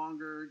story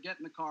longer, get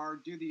in the car,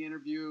 do the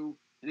interview,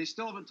 and they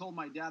still haven't told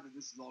my dad that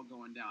this is all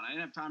going down. I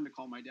didn't have time to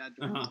call my dad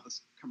during all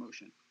this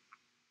commotion.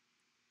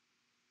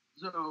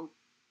 So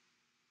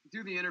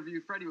do the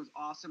interview. Freddie was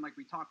awesome.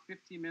 We talked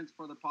 15 minutes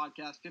before the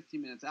podcast,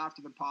 15 minutes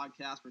after the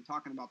podcast. We're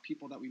talking about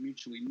people that we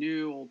mutually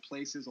knew, old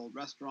places, old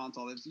restaurants,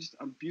 all this. Just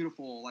a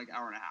beautiful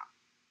hour and a half.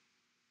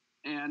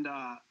 And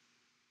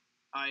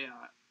I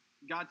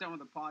got done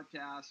with the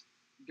podcast,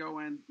 go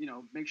in,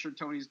 make sure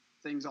Tony's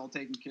things all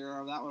taken care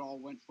of. That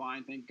all went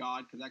fine, thank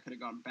God, because that could have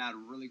gone bad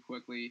really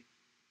quickly.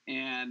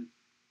 And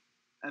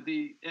at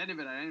the end of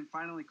it, I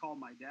finally called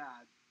my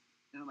dad,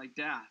 and I'm like,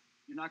 Dad,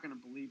 you're not going to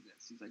believe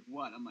this. He's like,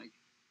 what? I'm like,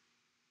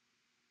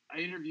 I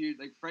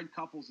interviewed, Fred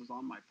Couples was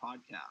on my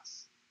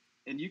podcast,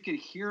 and you could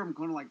hear him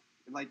going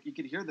you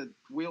could hear the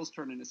wheels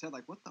turning in his head,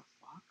 what the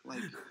fuck?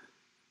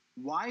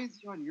 Why is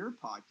he on your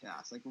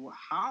podcast?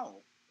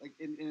 How?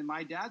 In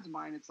my dad's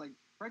mind, it's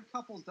Fred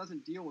Couples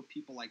doesn't deal with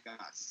people like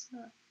us.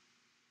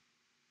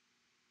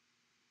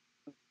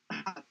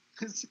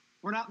 Because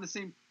we're not in the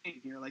same thing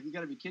here. You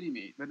got to be kidding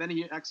me. But then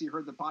he actually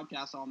heard the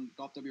podcast on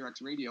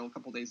GolfWRX radio a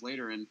couple days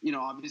later, and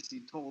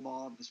obviously told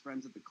all of his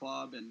friends at the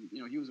club, and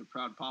he was a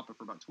proud papa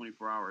for about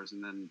 24 hours,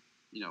 and then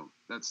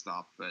that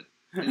stopped. But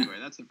anyway,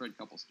 that's the Fred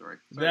Couples story.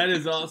 Sorry, that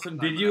is awesome.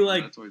 Did you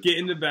get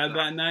into bed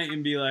that night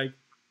and be like,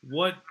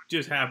 what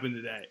just happened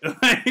today?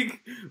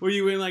 Were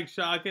you in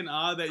shock and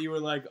awe that you were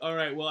like, all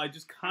right, well, I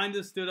just kind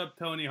of stood up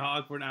Tony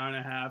Hawk for an hour and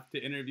a half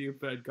to interview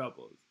Fred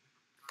Couples?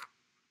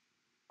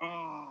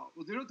 Oh,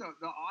 well, you know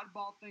the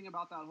oddball thing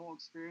about that whole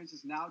experience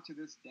is now to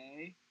this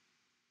day,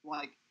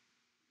 like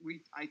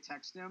I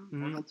text him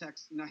or he'll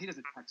text. No, he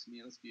doesn't text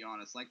me. Let's be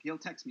honest. Like he'll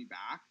text me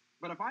back.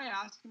 But if I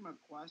ask him a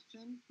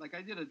question, like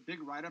I did a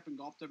big write up in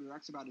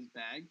GolfWRX about his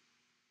bag,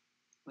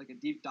 like a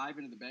deep dive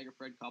into the bag of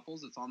Fred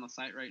Couples. It's on the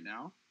site right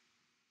now.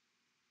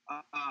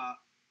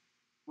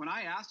 When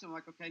I asked him,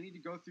 like, okay, I need to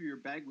go through your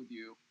bag with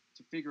you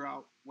to figure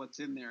out what's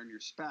in there and your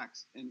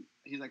specs, and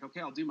he's like, okay,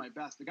 I'll do my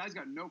best. The guy's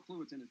got no clue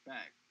what's in his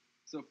bag.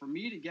 So for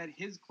me to get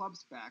his club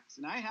specs,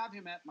 and I have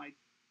him at my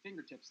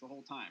fingertips the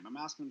whole time. I'm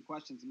asking him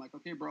questions. I'm like,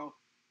 okay, bro,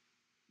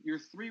 your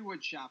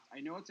 3-wood shaft.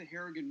 I know it's a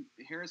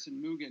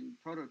Harrison Mugen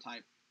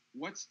prototype.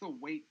 What's the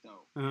weight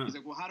though? He's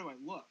like, well, how do I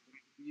look?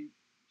 You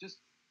just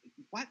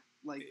what?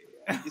 Like,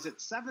 is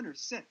it 7 or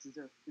 6? Is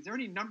there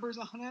any numbers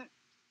on it?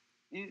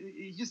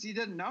 He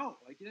didn't know.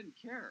 Like he didn't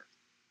care.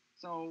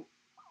 So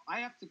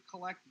I have to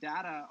collect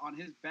data on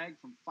his bag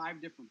from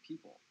 5 different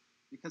people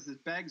because his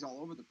bag's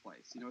all over the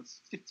place. You know,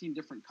 it's 15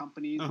 different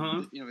companies.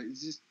 And, you know,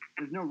 it's just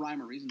there's no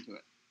rhyme or reason to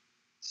it.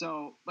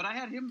 So, but I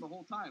had him the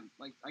whole time.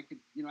 Like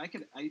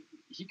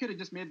he could have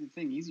just made the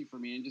thing easy for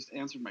me and just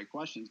answered my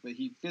questions, but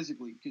he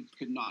physically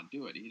could not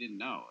do it. He didn't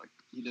know. Like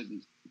he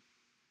didn't.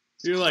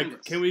 You're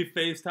like, can we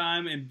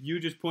FaceTime and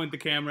you just point the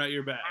camera at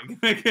your bag?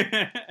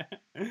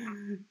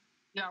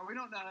 Yeah, we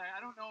don't know. I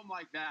don't know him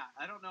like that.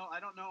 I don't know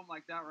him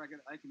like that where I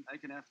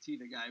can FT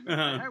the guy. But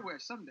I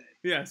wish someday.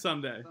 Yeah,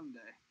 someday.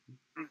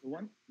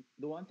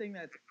 The one thing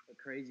that's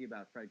crazy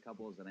about Fred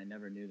Couples, and I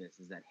never knew this,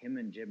 is that him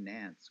and Jim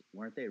Nance,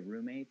 weren't they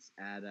roommates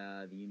at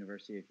the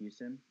University of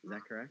Houston? Is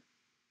that correct?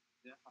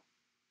 Yeah.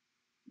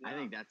 I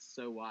think that's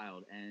so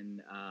wild.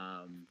 And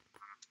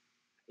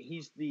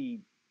he's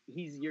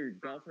your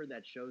golfer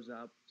that shows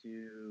up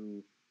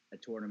to a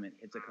tournament,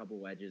 hits a couple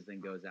wedges, then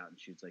goes out and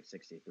shoots like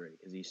 63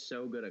 because he's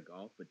so good at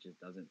golf, but just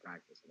doesn't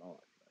practice at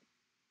all. I feel like.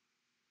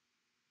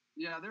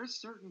 Yeah, there's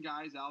certain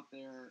guys out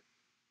there,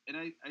 and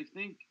I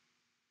think,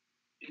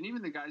 and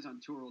even the guys on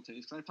tour will tell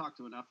you, because I've talked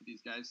to enough of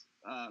these guys.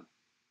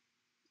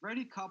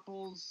 Freddy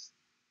Couples,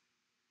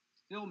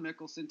 Phil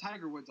Mickelson,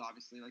 Tiger Woods,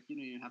 obviously, like you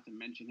don't even have to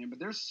mention him, but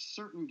there's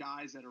certain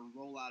guys that are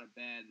roll out of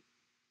bed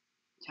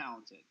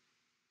talented.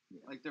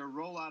 Yeah. Like they're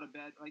roll out of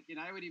bed. Like, and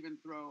I would even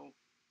throw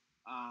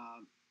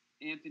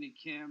Anthony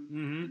Kim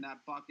in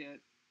that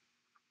bucket.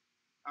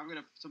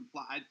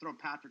 I'd throw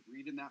Patrick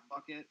Reed in that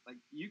bucket. Like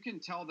you can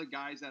tell the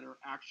guys that are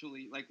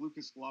actually like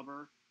Lucas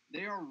Glover,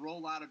 they are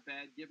roll out of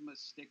bed, give them a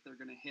stick, they're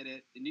going to hit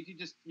it, and you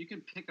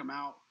can pick them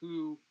out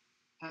who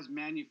has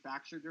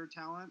manufactured their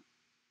talent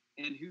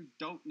and who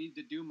don't need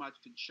to do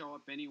much to show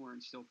up anywhere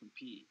and still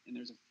compete. And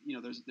there's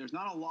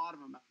not a lot of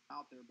them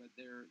out there, but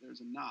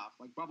there's enough.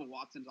 Like Bubba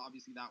Watson's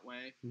obviously that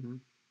way.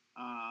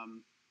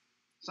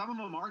 Some of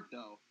them aren't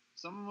though.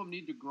 Some of them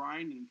need to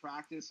grind and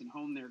practice and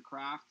hone their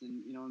craft.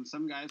 And, and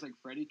some guys like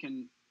Freddie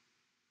can,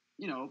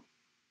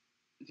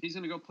 if he's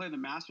going to go play the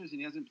Masters and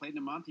he hasn't played in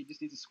a month, he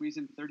just needs to squeeze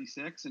in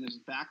 36 and his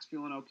back's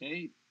feeling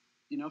okay.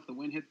 If the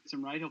wind hits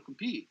him right, he'll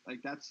compete.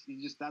 Like but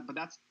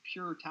that's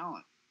pure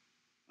talent.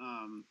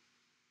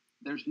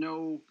 There's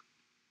no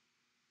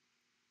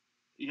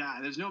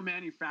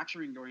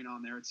manufacturing going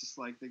on there. It's just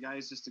like the guy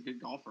is just a good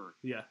golfer.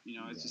 Yeah. He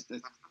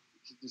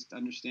just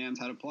understands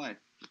how to play.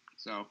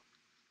 So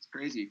it's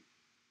crazy.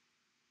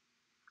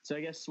 So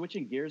I guess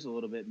switching gears a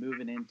little bit,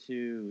 moving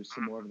into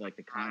some more of like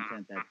the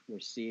content that we're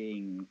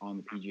seeing on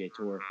the PGA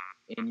Tour.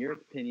 In your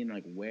opinion,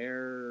 like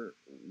where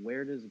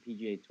does the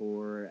PGA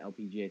Tour,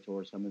 LPGA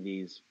Tour, some of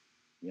these,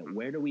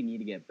 where do we need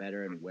to get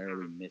better and where are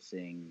we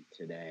missing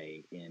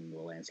today in the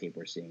landscape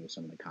we're seeing with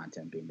some of the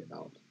content being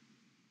developed?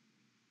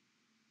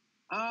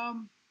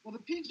 Well, the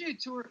PGA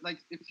Tour, like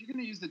if you're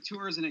going to use the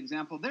tour as an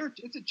example,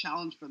 it's a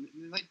challenge for them.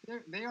 Like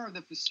they are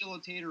the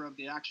facilitator of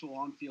the actual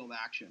on-field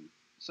action.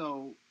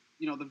 So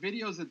the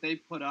videos that they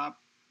put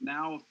up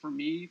now for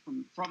me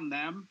from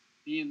them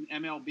being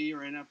MLB or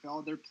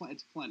NFL,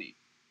 it's plenty,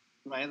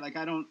 right? Like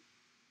I don't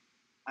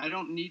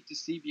need to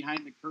see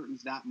behind the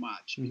curtains that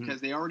much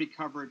because they already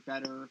cover it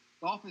better.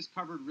 Golf is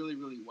covered really,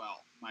 really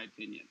well, in my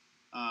opinion,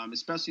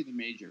 especially the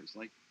majors.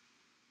 Like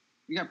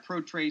you got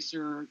Pro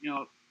Tracer,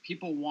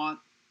 people want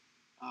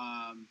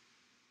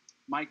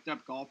mic'd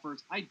up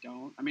golfers. I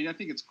don't. I mean, I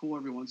think it's cool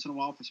every once in a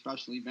while for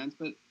special events,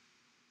 but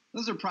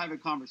those are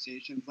private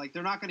conversations. Like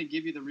they're not going to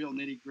give you the real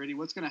nitty gritty.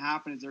 What's going to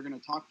happen is they're going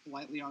to talk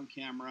politely on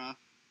camera,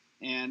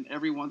 and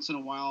every once in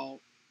a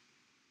while,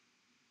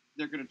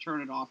 they're going to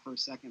turn it off for a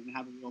second and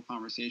have a real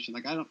conversation.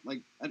 Like I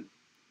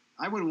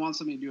wouldn't want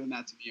somebody doing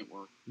that to me at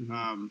work.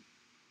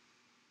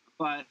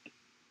 But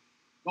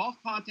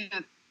golf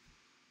content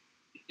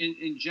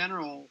in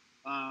general,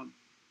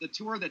 the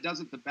tour that does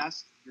it the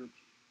best, the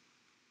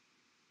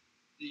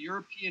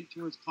European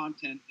tour's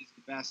content is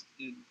the best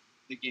in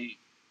the game,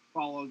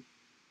 followed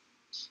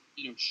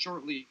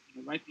shortly,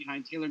 right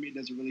behind. TaylorMade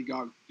does a really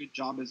good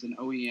job as an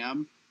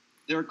OEM.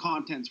 Their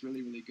content's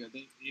really, really good.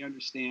 They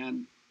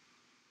understand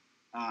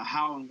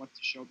how and what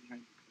to show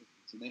behind the curtain.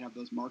 So they have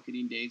those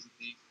marketing days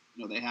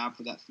that they have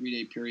for that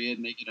 3-day period,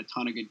 and they get a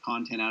ton of good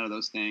content out of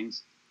those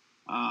things.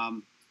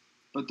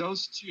 But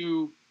those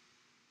two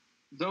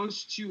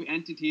those two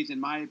entities, in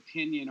my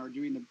opinion, are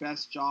doing the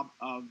best job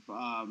of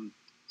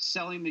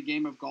selling the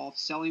game of golf,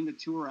 selling the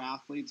tour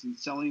athletes, and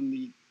selling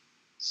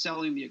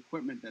the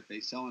equipment that they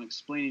sell and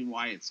explaining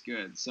why it's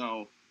good.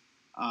 So,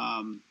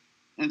 and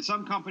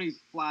some companies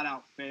flat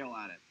out fail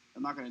at it.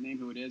 I'm not going to name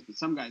who it is, but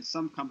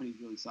some companies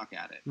really suck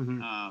at it.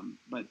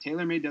 But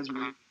TaylorMade does a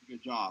really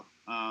good job.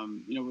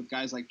 With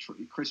guys like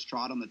Chris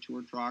Trott on the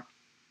Tour Truck,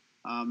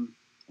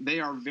 they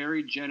are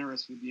very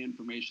generous with the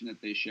information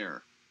that they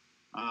share.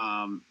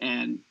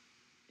 And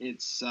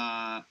it's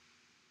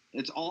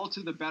all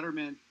to the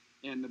betterment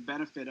and the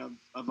benefit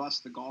of us,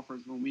 the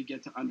golfers, when we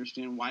get to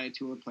understand why a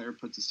tour player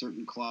puts a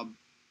certain club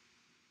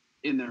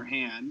in their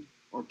hand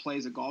or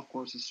plays a golf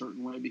course a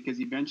certain way,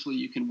 because eventually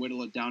you can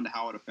whittle it down to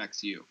how it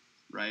affects you,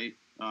 right?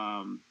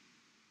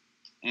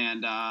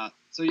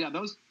 So yeah,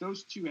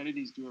 those two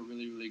entities do a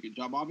really, really good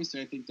job.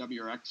 Obviously, I think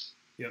WRX,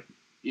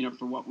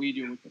 for what we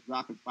do with the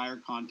rapid fire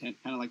content,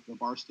 kind of like the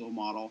Barstool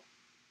model,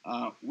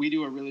 we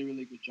do a really,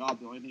 really good job.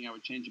 The only thing I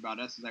would change about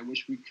us is I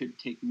wish we could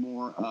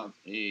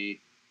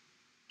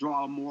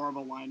draw more of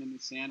a line in the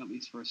sand, at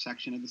least for a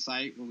section of the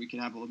site where we could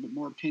have a little bit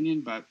more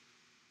opinion, but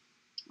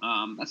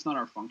that's not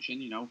our function.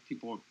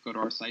 People go to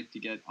our site to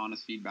get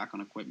honest feedback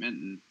on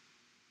equipment, and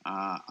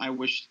I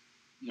wish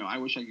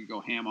I could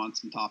go ham on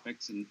some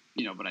topics, and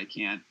but I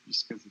can't,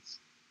 just because it's,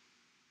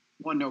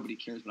 one, nobody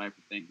cares what I have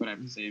to think, but I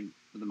have to say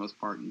for the most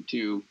part, and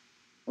two,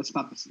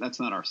 that's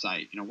not our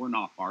site. We're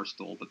not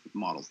Barstool, but the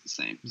model's the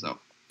same. So,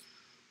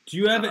 do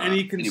you have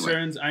any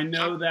concerns? Anyway. I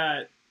know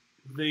that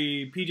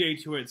the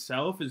PGA Tour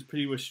itself is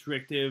pretty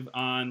restrictive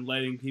on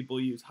letting people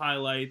use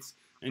highlights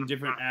and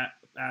different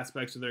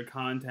aspects of their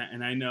content.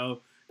 And I know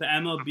the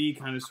MLB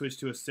kind of switched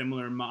to a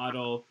similar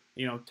model,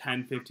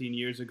 10, 15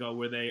 years ago,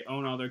 where they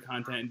own all their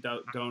content and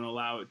don't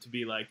allow it to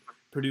be like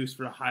produced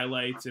for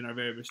highlights and are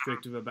very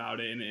restrictive about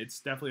it. And it's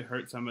definitely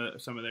hurt some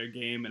of their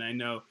game. And I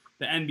know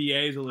the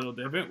NBA is a little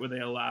different, where they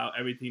allow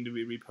everything to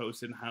be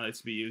reposted and highlights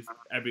to be used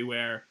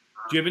everywhere.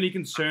 Do you have any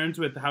concerns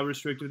with how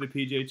restrictive the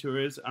PGA Tour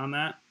is on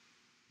that?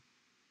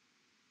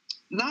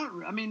 Not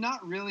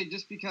really,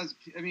 just because,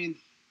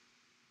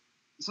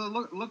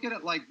 so look at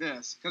it like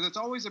this, because it's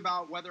always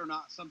about whether or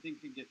not something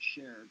can get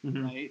shared,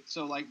 right?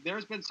 So like,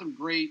 there's been some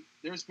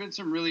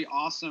really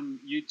awesome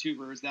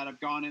YouTubers that have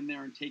gone in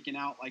there and taken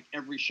out like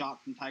every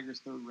shot from Tiger's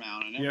third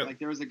round. And like,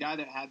 there was a guy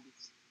that had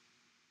this,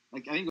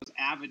 like, I think it was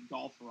Avid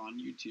Golfer on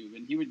YouTube,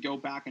 and he would go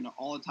back into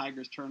all of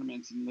Tiger's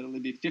tournaments and literally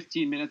be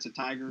 15 minutes of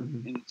Tiger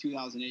in the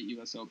 2008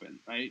 US Open,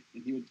 right?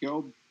 And he would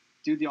go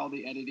do all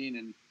the editing,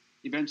 and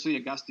eventually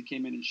Augusta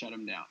came in and shut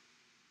him down.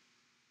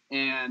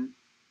 And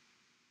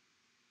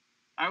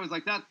I was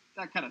like, that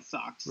kind of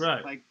sucks.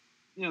 Right. Like,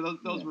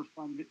 those were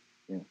fun.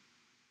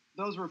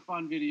 Those were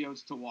fun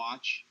videos to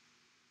watch.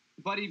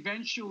 But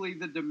eventually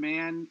the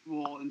demand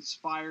will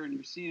inspire, and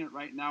you're seeing it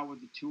right now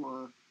with the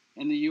tour,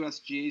 and the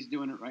USGA is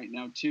doing it right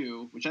now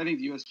too, which I think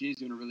the USGA is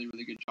doing a really,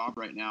 really good job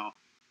right now,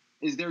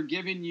 is they're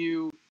giving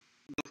you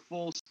the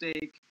full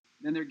steak,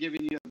 then they're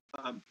giving you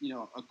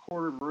a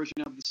quarter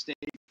version of the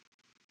steak.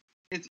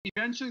 It's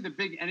eventually the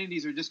big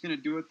entities are just going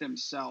to do it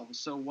themselves.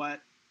 So what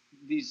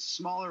these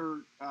smaller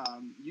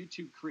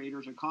YouTube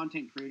creators or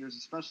content creators,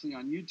 especially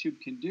on YouTube,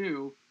 can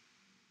do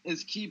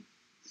is keep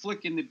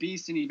flicking the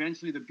beast, and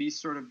eventually the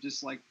beast sort of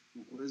just like,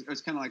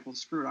 it's kind of like, well,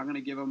 screw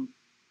it,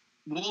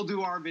 we'll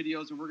do our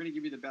videos, and we're going to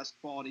give you the best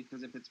quality,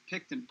 because if it's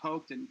picked and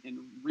poked and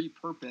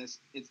repurposed,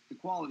 the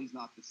quality's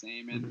not the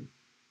same. And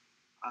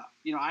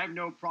I have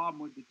no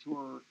problem with the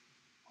tour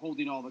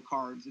holding all the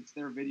cards. It's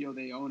their video,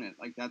 they own it.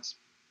 Like, that's,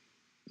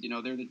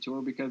 they're the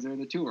tour because they're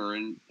the tour.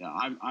 And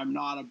I'm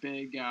not a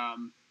big, I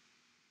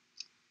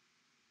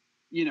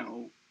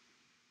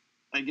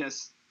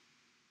guess,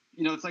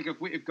 it's like if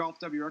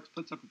GolfWRX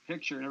puts up a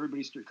picture and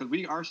everybody's, because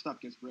our stuff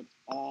gets ripped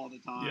all the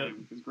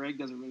time, because Greg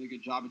does a really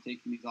good job of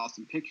taking these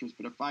awesome pictures.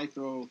 But if I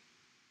throw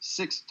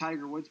 6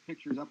 Tiger Woods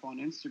pictures up on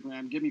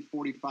Instagram, give me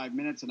 45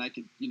 minutes, and I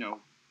could,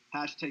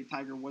 hashtag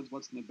Tiger Woods,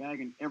 what's in the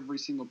bag, and every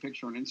single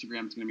picture on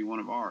Instagram is going to be one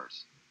of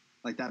ours.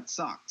 Like, that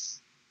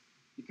sucks,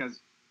 because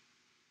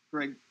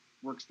Greg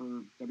works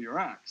for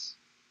WRX.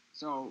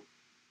 So,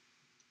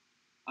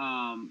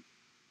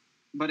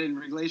 but in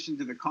relation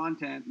to the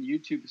content,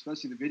 YouTube,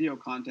 especially the video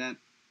content,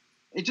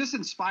 it just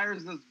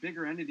inspires those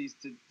bigger entities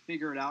to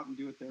figure it out and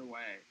do it their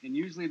way. And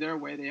usually their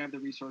way, they have the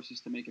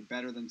resources to make it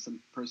better than some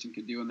person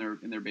could do in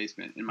their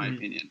basement, in my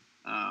opinion.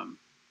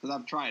 Because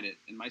I've tried it,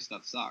 and my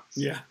stuff sucks.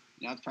 Yeah.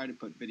 I've tried to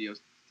put videos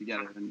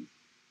together and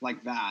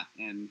like that,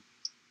 and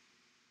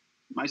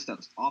my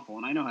stuff's awful.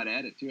 And I know how to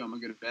edit too. I'm a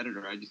good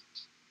editor.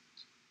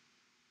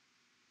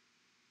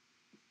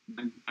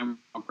 I'm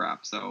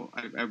crap. So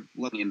I'm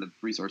looking in the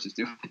resources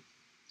too.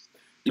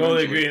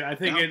 Totally agree. I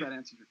think that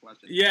answers your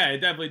question. Yeah, it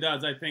definitely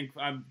does. I think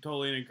I'm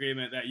totally in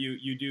agreement that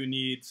you do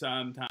need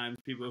sometimes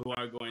people who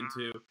are going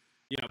to,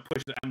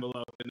 push the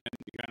envelope and then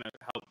kind of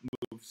help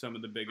move some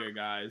of the bigger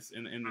guys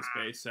in the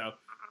space. So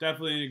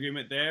definitely in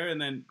agreement there.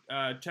 And then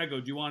Cecco,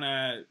 do you want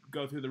to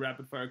go through the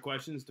rapid fire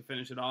questions to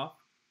finish it off?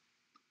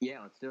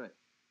 Yeah, let's do it.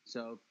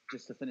 So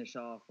just to finish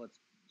off, let's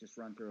just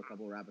run through a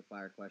couple of rapid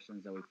fire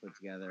questions that we put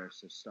together.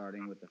 So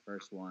starting with the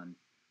first one,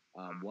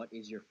 what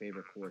is your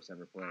favorite course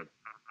ever played?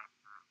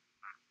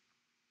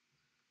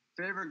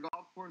 Favorite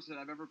golf course that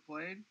I've ever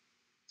played?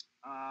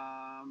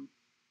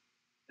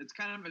 It's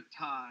kind of a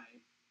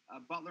tie.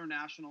 Butler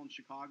National in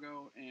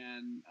Chicago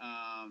and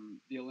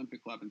the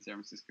Olympic Club in San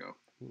Francisco.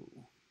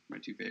 Ooh. My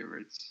two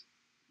favorites.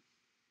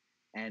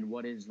 And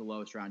what is the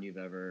lowest round you've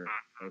ever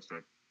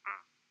hosted?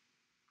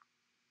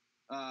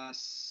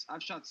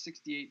 I've shot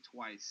 68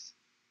 twice.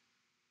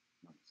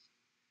 Nice.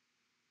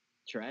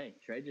 Trey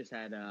just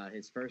had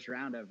his first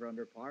round ever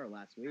under par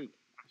last week.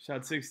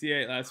 Shot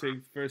 68 last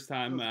week. First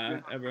time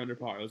ever under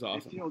par. It was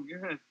awesome. I feel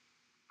good.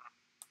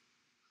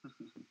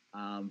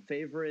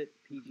 Favorite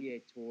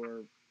PGA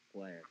Tour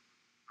player?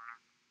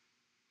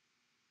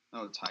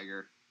 Oh,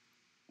 Tiger.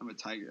 I'm a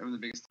Tiger. I'm the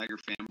biggest Tiger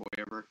fanboy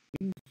ever.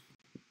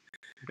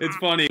 It's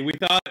funny. We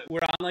thought we're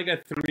on like a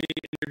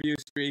 3-interview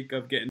streak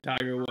of getting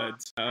Tiger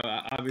Woods. So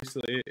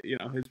obviously,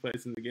 his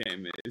place in the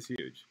game is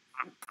huge.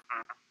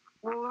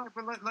 Well,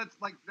 but let's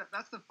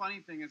that's the funny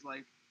thing is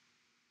like,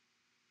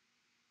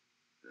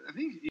 I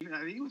think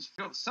it was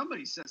Phil.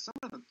 Somebody said some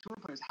of the tour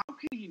players. How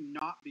can he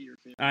not be your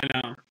favorite? I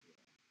know.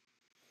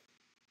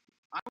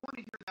 I want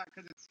to hear that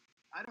because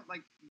I don't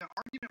like the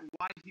argument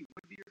why he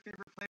would be your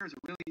favorite player is a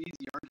really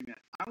easy argument.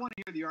 I want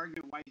to hear the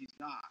argument why he's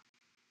not.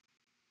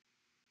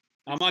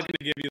 I'm not going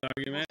to give you the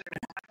argument.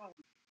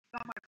 He's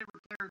not my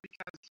favorite player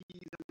because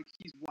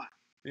he's what?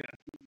 Yeah.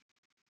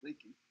 Like,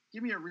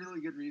 give me a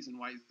really good reason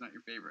why he's not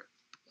your favorite.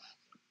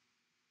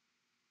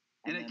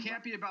 And it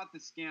can't be about the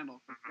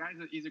scandal.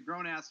 He's a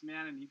grown ass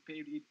man, and he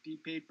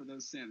paid for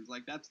those sins.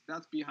 Like that's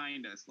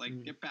behind us.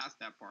 Like get past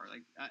that part.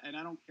 Like, and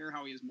I don't care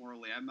how he is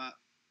morally.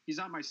 He's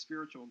not my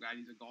spiritual guide.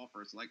 He's a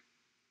golfer. So like,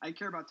 I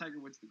care about Tiger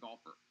Woods, the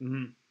golfer.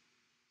 Mm-hmm.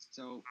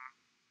 So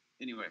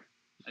anyway,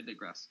 I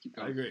digress. Keep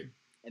going. I agree.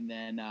 And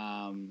then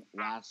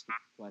last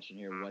question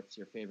here: what's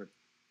your favorite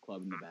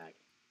club in the bag?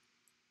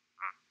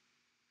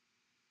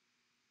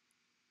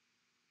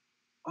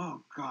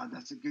 Oh God,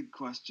 that's a good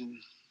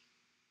question.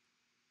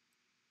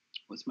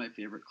 What's my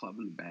favorite club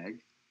in the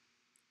bag?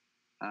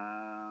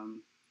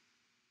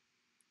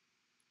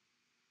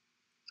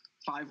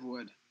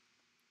 5-wood.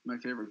 My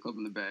favorite club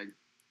in the bag.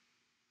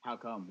 How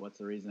come? What's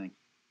the reasoning?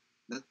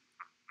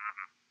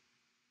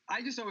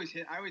 I always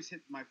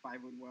hit my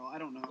 5-wood well. I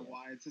don't know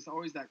why. It's just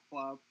always that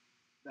club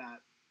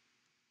that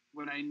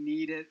when I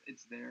need it,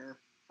 it's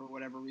there for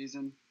whatever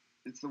reason.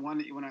 It's the one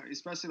that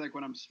especially like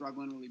when I'm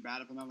struggling really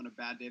bad, if I'm having a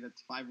bad day, that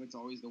 5-wood's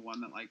always the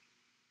one that like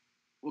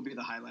will be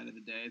the highlight of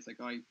the day. It's like,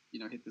 oh, I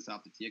hit this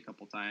off the tee a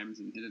couple times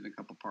and hit it in a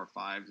couple par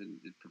 5s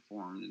and it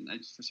performed. And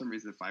for some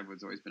reason, the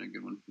 5-wood's always been a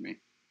good one for me.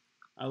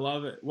 I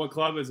love it. What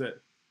club is it?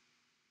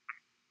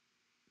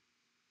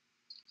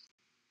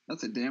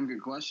 That's a damn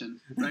good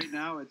question. Right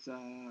now, it's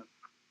I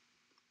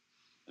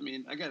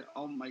got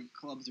all my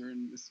clubs are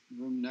in this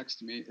room next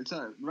to me.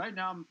 Right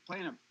now I'm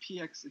playing a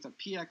PX. It's a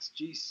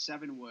PXG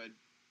 7-wood.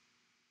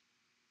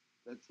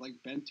 That's like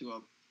bent to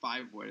a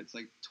 5-wood. It's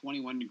like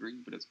 21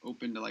 degrees, but it's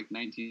open to like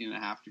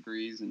 19.5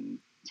 degrees, and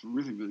it's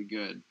really, really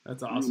good.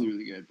 That's awesome. Really,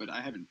 really good. But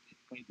I haven't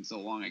played in so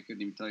long, I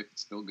couldn't even tell you if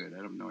it's still good.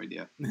 I have no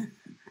idea.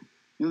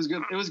 It was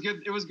good. It was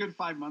good. It was good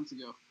 5 months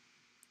ago.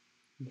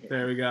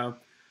 There we go.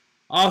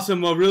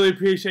 Awesome. Well, really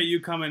appreciate you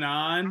coming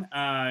on.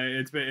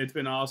 It's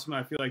been awesome.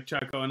 I feel like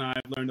Cecco and I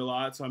have learned a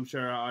lot, so I'm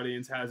sure our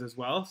audience has as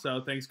well.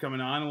 So thanks for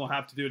coming on, and we'll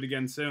have to do it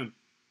again soon.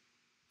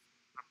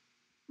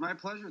 My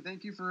pleasure.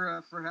 Thank you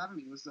for having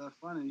me. It was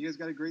fun, and you guys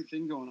got a great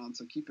thing going on,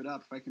 so keep it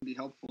up. If I can be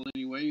helpful in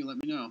any way, you let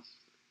me know.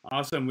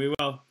 Awesome. We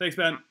will. Thanks,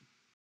 Ben.